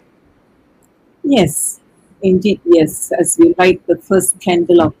share? yes, indeed, yes. As we light the first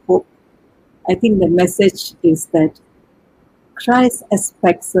candle of hope, I think the message is that Christ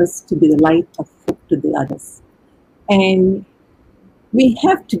expects us to be the light of hope to the others. And we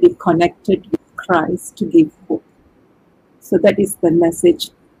have to be connected with Christ to give hope. So that is the message.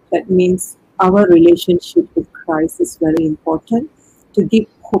 That means our relationship with Christ is very important to give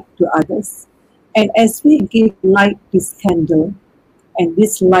hope to others. And as we give light this candle, and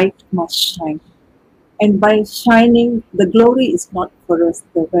this light must shine. And by shining, the glory is not for us.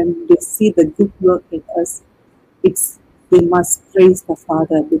 That when they see the good work in us, they must praise the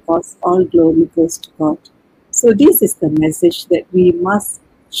Father, because all glory goes to God. So this is the message, that we must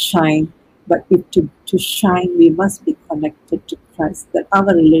shine, but to shine, we must be connected to Christ. Christ, that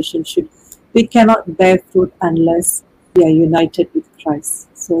our relationship, we cannot bear fruit unless we are united with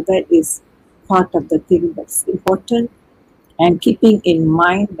Christ. So that is part of the thing that's important. And keeping in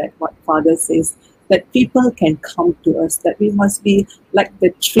mind that what Father says, that people can come to us, that we must be like the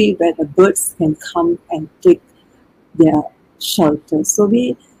tree where the birds can come and take their shelter. So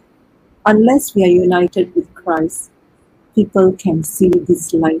unless we are united with Christ, people can see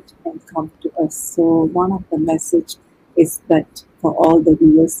this light and come to us. So one of the message is that for all the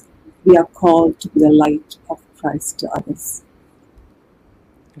viewers, we are called to be the light of Christ to others.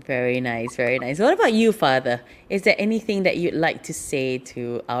 Very nice, very nice. What about you, Father? Is there anything that you'd like to say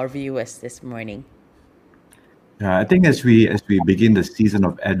to our viewers this morning? I think as we begin the season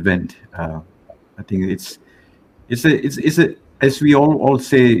of Advent, I think it's as we all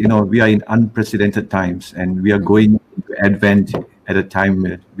say, we are in unprecedented times, and we are going into Advent at a time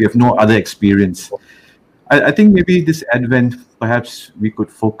where we have no other experience. I think maybe this Advent, perhaps we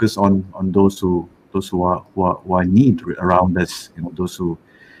could focus on those who are in need around us. Those who,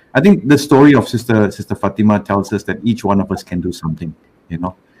 I think the story of Sister Fatima tells us that each one of us can do something,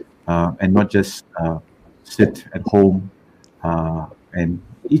 and not just sit at home, and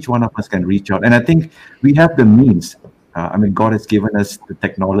each one of us can reach out. And I think we have the means. God has given us the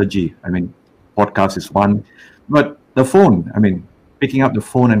technology. Podcast is one, but the phone, picking up the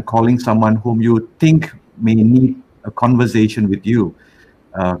phone and calling someone whom you think may need a conversation with you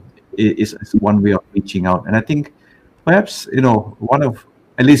is one way of reaching out. And I think perhaps,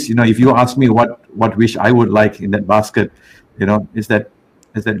 at least, if you ask me what wish I would like in that basket, is that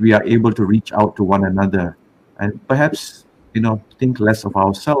we are able to reach out to one another and perhaps, think less of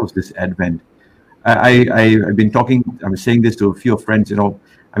ourselves this Advent. I've been I'm saying this to a few friends,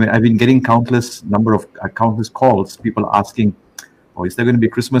 I've been getting countless calls, people asking, oh, is there going to be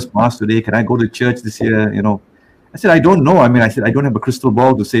Christmas Mass today? Can I go to church this year? I said, I don't know. I said, I don't have a crystal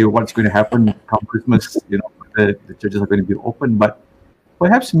ball to say what's going to happen come Christmas, the churches are going to be open, but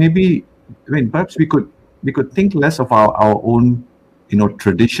perhaps perhaps we could think less of our own,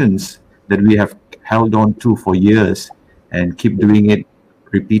 traditions that we have held on to for years and keep doing it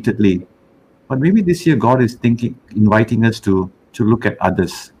repeatedly. But maybe this year God is inviting us to look at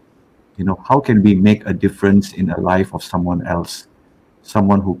others. How can we make a difference in the life of someone else,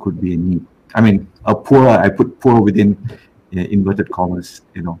 someone who could be in need? A poor, I put poor within inverted commas,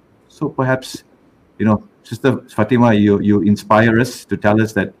 So perhaps, Sister Fatima, you inspire us to tell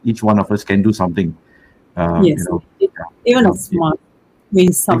us that each one of us can do something. Yes, even a smart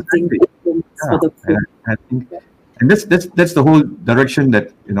means something for the poor. I think, and that's the whole direction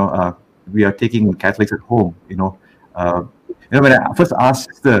that we are taking Catholics at Home. When I first asked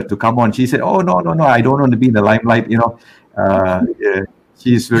Sister to come on, she said, "Oh no, I don't want to be in the limelight."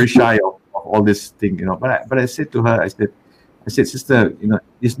 She's very shy of all this thing. But I said to her, I said, Sister,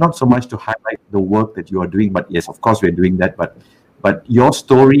 it's not so much to highlight the work that you are doing, but yes, of course we're doing that. But your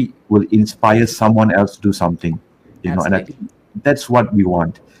story will inspire someone else to do something. And I think that's what we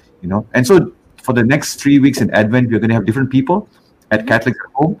want. And so for the next 3 weeks in Advent, we're going to have different people at Catholics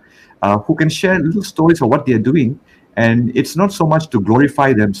at Home who can share little stories of what they are doing. And it's not so much to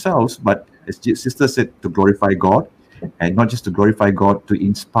glorify themselves, but as Sister said, to glorify God, and not just to glorify God, to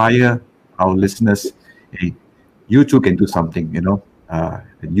inspire our listeners. Hey, you too can do something,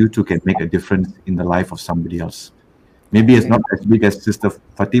 and you too can make a difference in the life of somebody else. Maybe it's not as big as Sister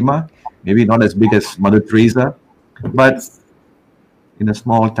Fatima, maybe not as big as Mother Teresa, but in a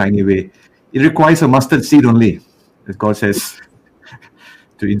small, tiny way. It requires a mustard seed only, as God says,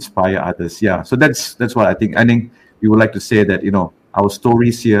 to inspire others. Yeah, so that's what I think. I think we would like to say that, our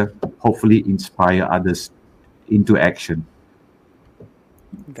stories here hopefully inspire others into action.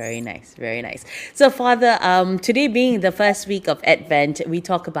 Very nice, very nice. So, Father, today being the first week of Advent, we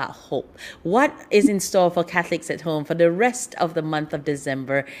talk about hope. What is in store for Catholics at Home for the rest of the month of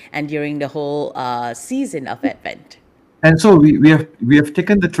December and during the whole season of Advent? And so we have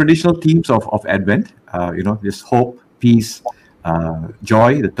taken the traditional themes of Advent. This hope, peace,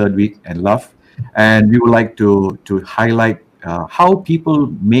 joy, the third week, and love. And we would like to highlight how people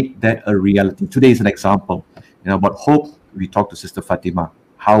make that a reality. Today is an example. About hope. We talked to Sister Fatima,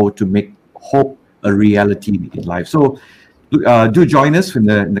 how to make hope a reality in life. So do join us in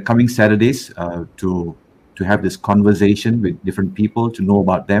the coming Saturdays to have this conversation with different people, to know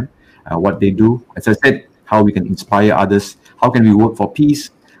about them, what they do. As I said, how we can inspire others, how can we work for peace,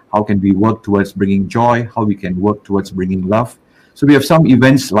 how can we work towards bringing joy, how we can work towards bringing love. So we have some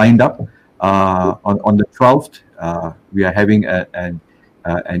events lined up. On the 12th, we are having an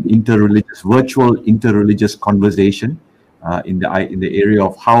virtual interreligious conversation in the area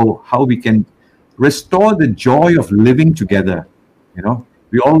of how we can restore the joy of living together You know,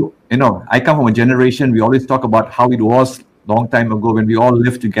 we all, I come from a generation, we always talk about how it was long time ago when we all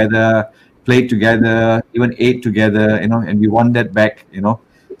lived together, played together, even ate together, and we want that back,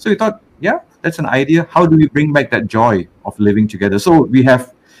 So we thought, yeah, that's an idea. How do we bring back that joy of living together? So we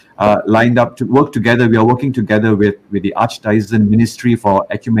have lined up to work together. We are working together with the Archdiocesan Ministry for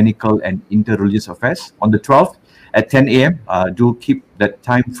Ecumenical and Interreligious Affairs on the 12th at 10 a.m. Do keep that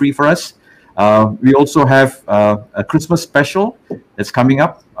time free for us. We also have a Christmas special that's coming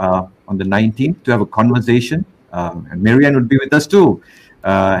up on the 19th to have a conversation. And Marianne would be with us too.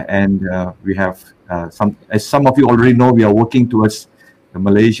 And we have as some of you already know, we are working towards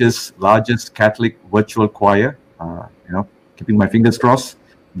Malaysia's largest Catholic virtual choir. Keeping my fingers crossed.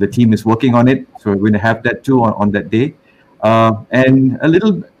 The team is working on it, so we're going to have that too on that day. And a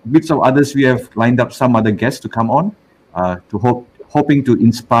little bits of others. We have lined up some other guests to come on, hoping to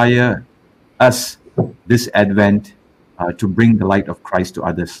inspire us this Advent to bring the light of Christ to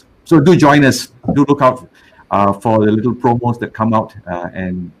others. So do join us. Do look out for the little promos that come out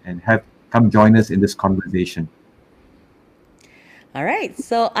and come join us in this conversation. All right,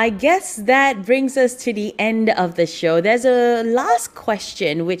 so I guess that brings us to the end of the show. There's a last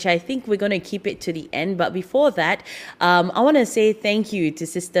question, which I think we're going to keep it to the end. But before that, I want to say thank you to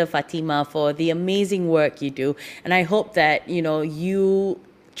Sister Fatima for the amazing work you do. And I hope that, you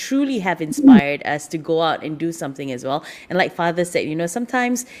truly have inspired us to go out and do something as well. And like Father said,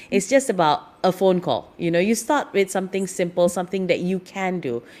 sometimes it's just about a phone call. You start with something simple, something that you can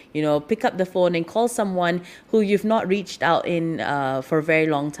do. Pick up the phone and call someone who you've not reached out in for a very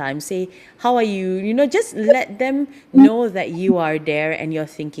long time. Say, how are you? Just let them know that you are there and you're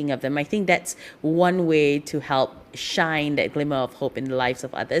thinking of them. I think that's one way to help shine that glimmer of hope in the lives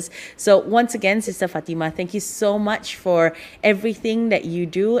of others. So once again, Sister Fatima, thank you so much for everything that you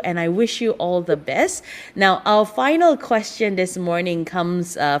do, and I wish you all the best. Now, our final question this morning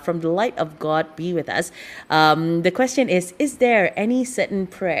comes from the light of God be with us. The question is there any certain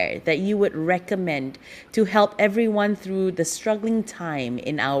prayer that you would recommend to help everyone through the struggling time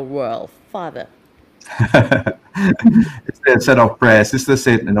in our world? Father. It's a set of prayers. Sister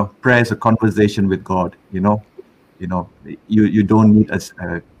said, prayer is a conversation with God. You don't need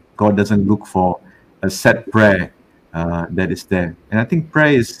God doesn't look for a set prayer that is there. And I think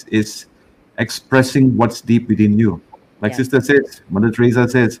prayer is expressing what's deep within you. Like Sister says, Mother Teresa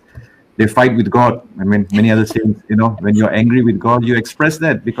says, they fight with God. I mean, many other things, when you're angry with God, you express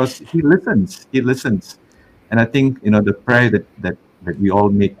that because He listens. He listens. And I think, the prayer that we all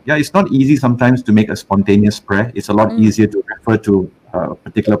make, it's not easy sometimes to make a spontaneous prayer. It's a lot easier to refer to a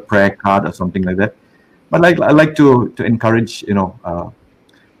particular prayer card or something like that. But I like to encourage, I'm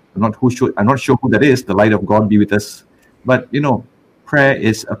not sure who that is, the light of God be with us. But, prayer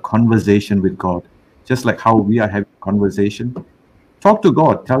is a conversation with God. Just like how we are having a conversation. Talk to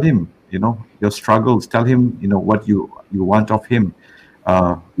God. Tell Him, your struggles. Tell Him, what you want of Him.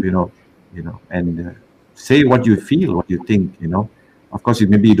 And say what you feel, what you think, Of course,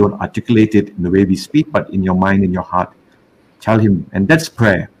 maybe you don't articulate it in the way we speak, but in your mind, in your heart, tell Him. And that's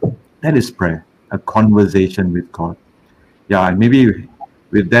prayer. That is prayer. A conversation with God. And maybe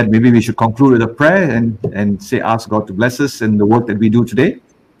with that, maybe we should conclude with a prayer and say, ask God to bless us in the work that we do today.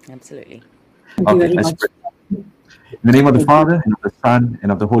 Absolutely. Okay, let's pray. In the name of the Father, and of the Son,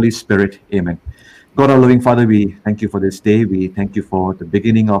 and of the Holy Spirit. Amen. God, our loving Father, we thank you for this day. We thank you for the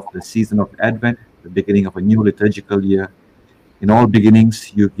beginning of the season of Advent, the beginning of a new liturgical year. In all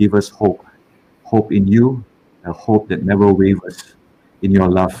beginnings, you give us hope. Hope in you, a hope that never wavers in your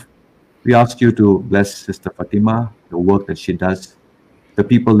love. We ask you to bless Sister Fatima, the work that she does, the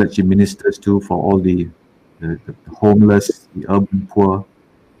people that she ministers to, for all the homeless, the urban poor,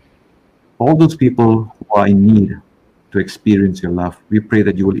 all those people who are in need to experience your love. We pray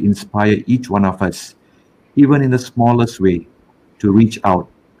that you will inspire each one of us, even in the smallest way, to reach out,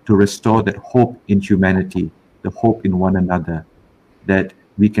 to restore that hope in humanity, the hope in one another, that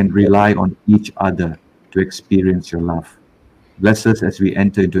we can rely on each other to experience your love. Bless us as we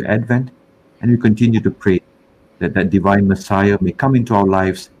enter into Advent, and we continue to pray that that divine Messiah may come into our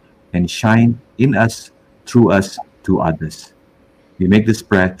lives and shine in us, through us, to others. We make this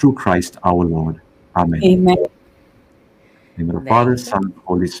prayer through Christ our Lord. Amen. Amen. In the name of the Father, Son,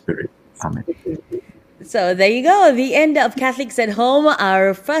 Holy Spirit. Amen. So there you go, the end of Catholics at Home,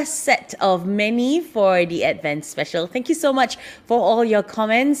 our first set of many for the Advent special. Thank you so much for all your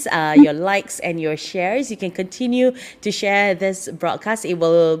comments, your likes and your shares. You can continue to share this broadcast. It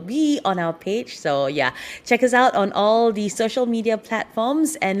will be on our page. So yeah, check us out on all the social media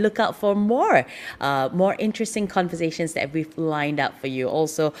platforms and look out for more interesting conversations that we've lined up for you.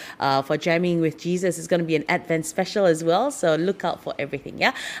 Also, for Jamming with Jesus is going to be an Advent special as well. So look out for everything.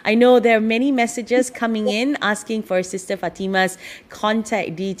 Yeah, I know there are many messages coming in asking for Sister Fatima's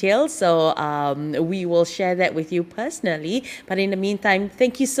contact details, so we will share that with you personally. But in the meantime,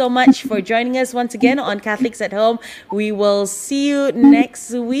 thank you so much for joining us once again on Catholics at Home. We will see you next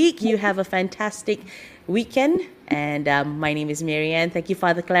week. You have a fantastic weekend, and my name is Marianne. Thank you,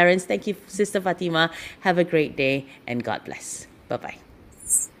 Father Clarence. Thank you, Sister Fatima. Have a great day, and God bless. Bye-bye.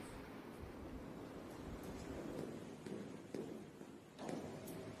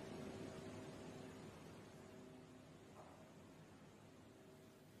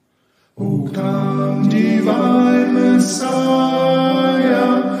 O come, divine Messiah,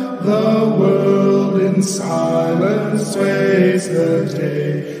 the world in silence waits the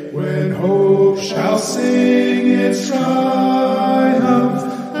day when hope shall sing its triumph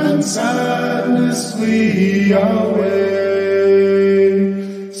and sadness flee away.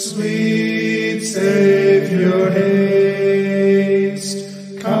 Sweet Savior, haste,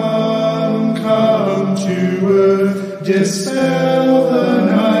 come, come to earth, dispel the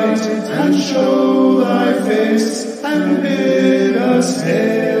night, and show thy face, and bid us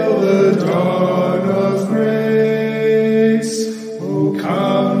hail the dawn of grace. O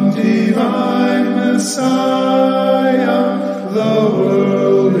come, divine Messiah, the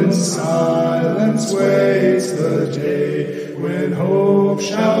world in silence waits the day when hope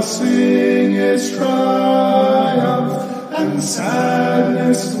shall sing its triumph, and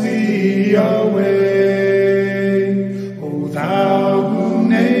sadness flee away. O thou whom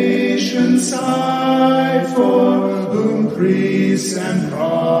nations sigh for, whom priests and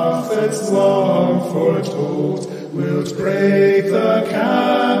prophets long foretold, wilt break the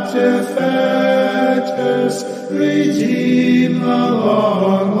captive fetters, redeem the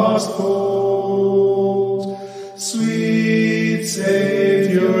long lost fold. Sweet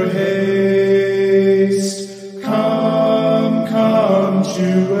Savior, haste, come, come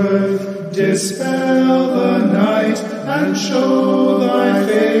to earth, dispel the night, and show thy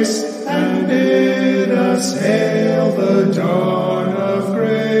face, and bid us hail the dawn of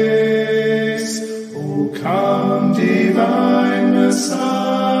grace. O come, divine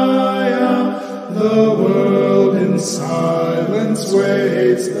Messiah, the world in silence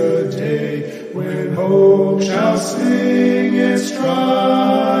waits the day when hope shall sing its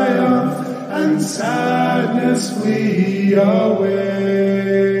triumph, and sadness flee away.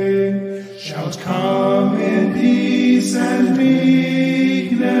 Shalt come in peace and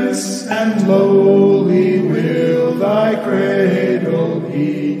meekness, and lowly will thy cradle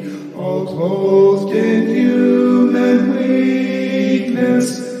be, all clothed in human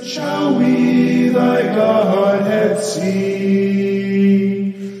weakness, shall we thy Godhead see.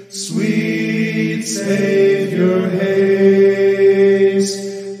 Sweet Savior, haste,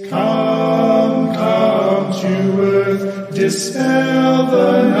 come, come to earth, dispel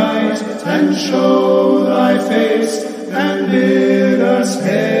the night, and show thy face, and bid us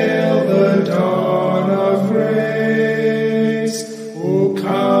hail the dawn of grace. O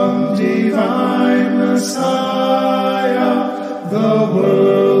come, divine Messiah, the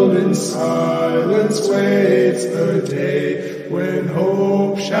world in silence waits the day when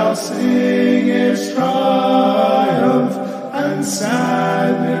hope shall sing its triumph, and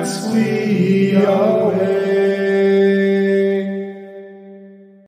sadness flee away.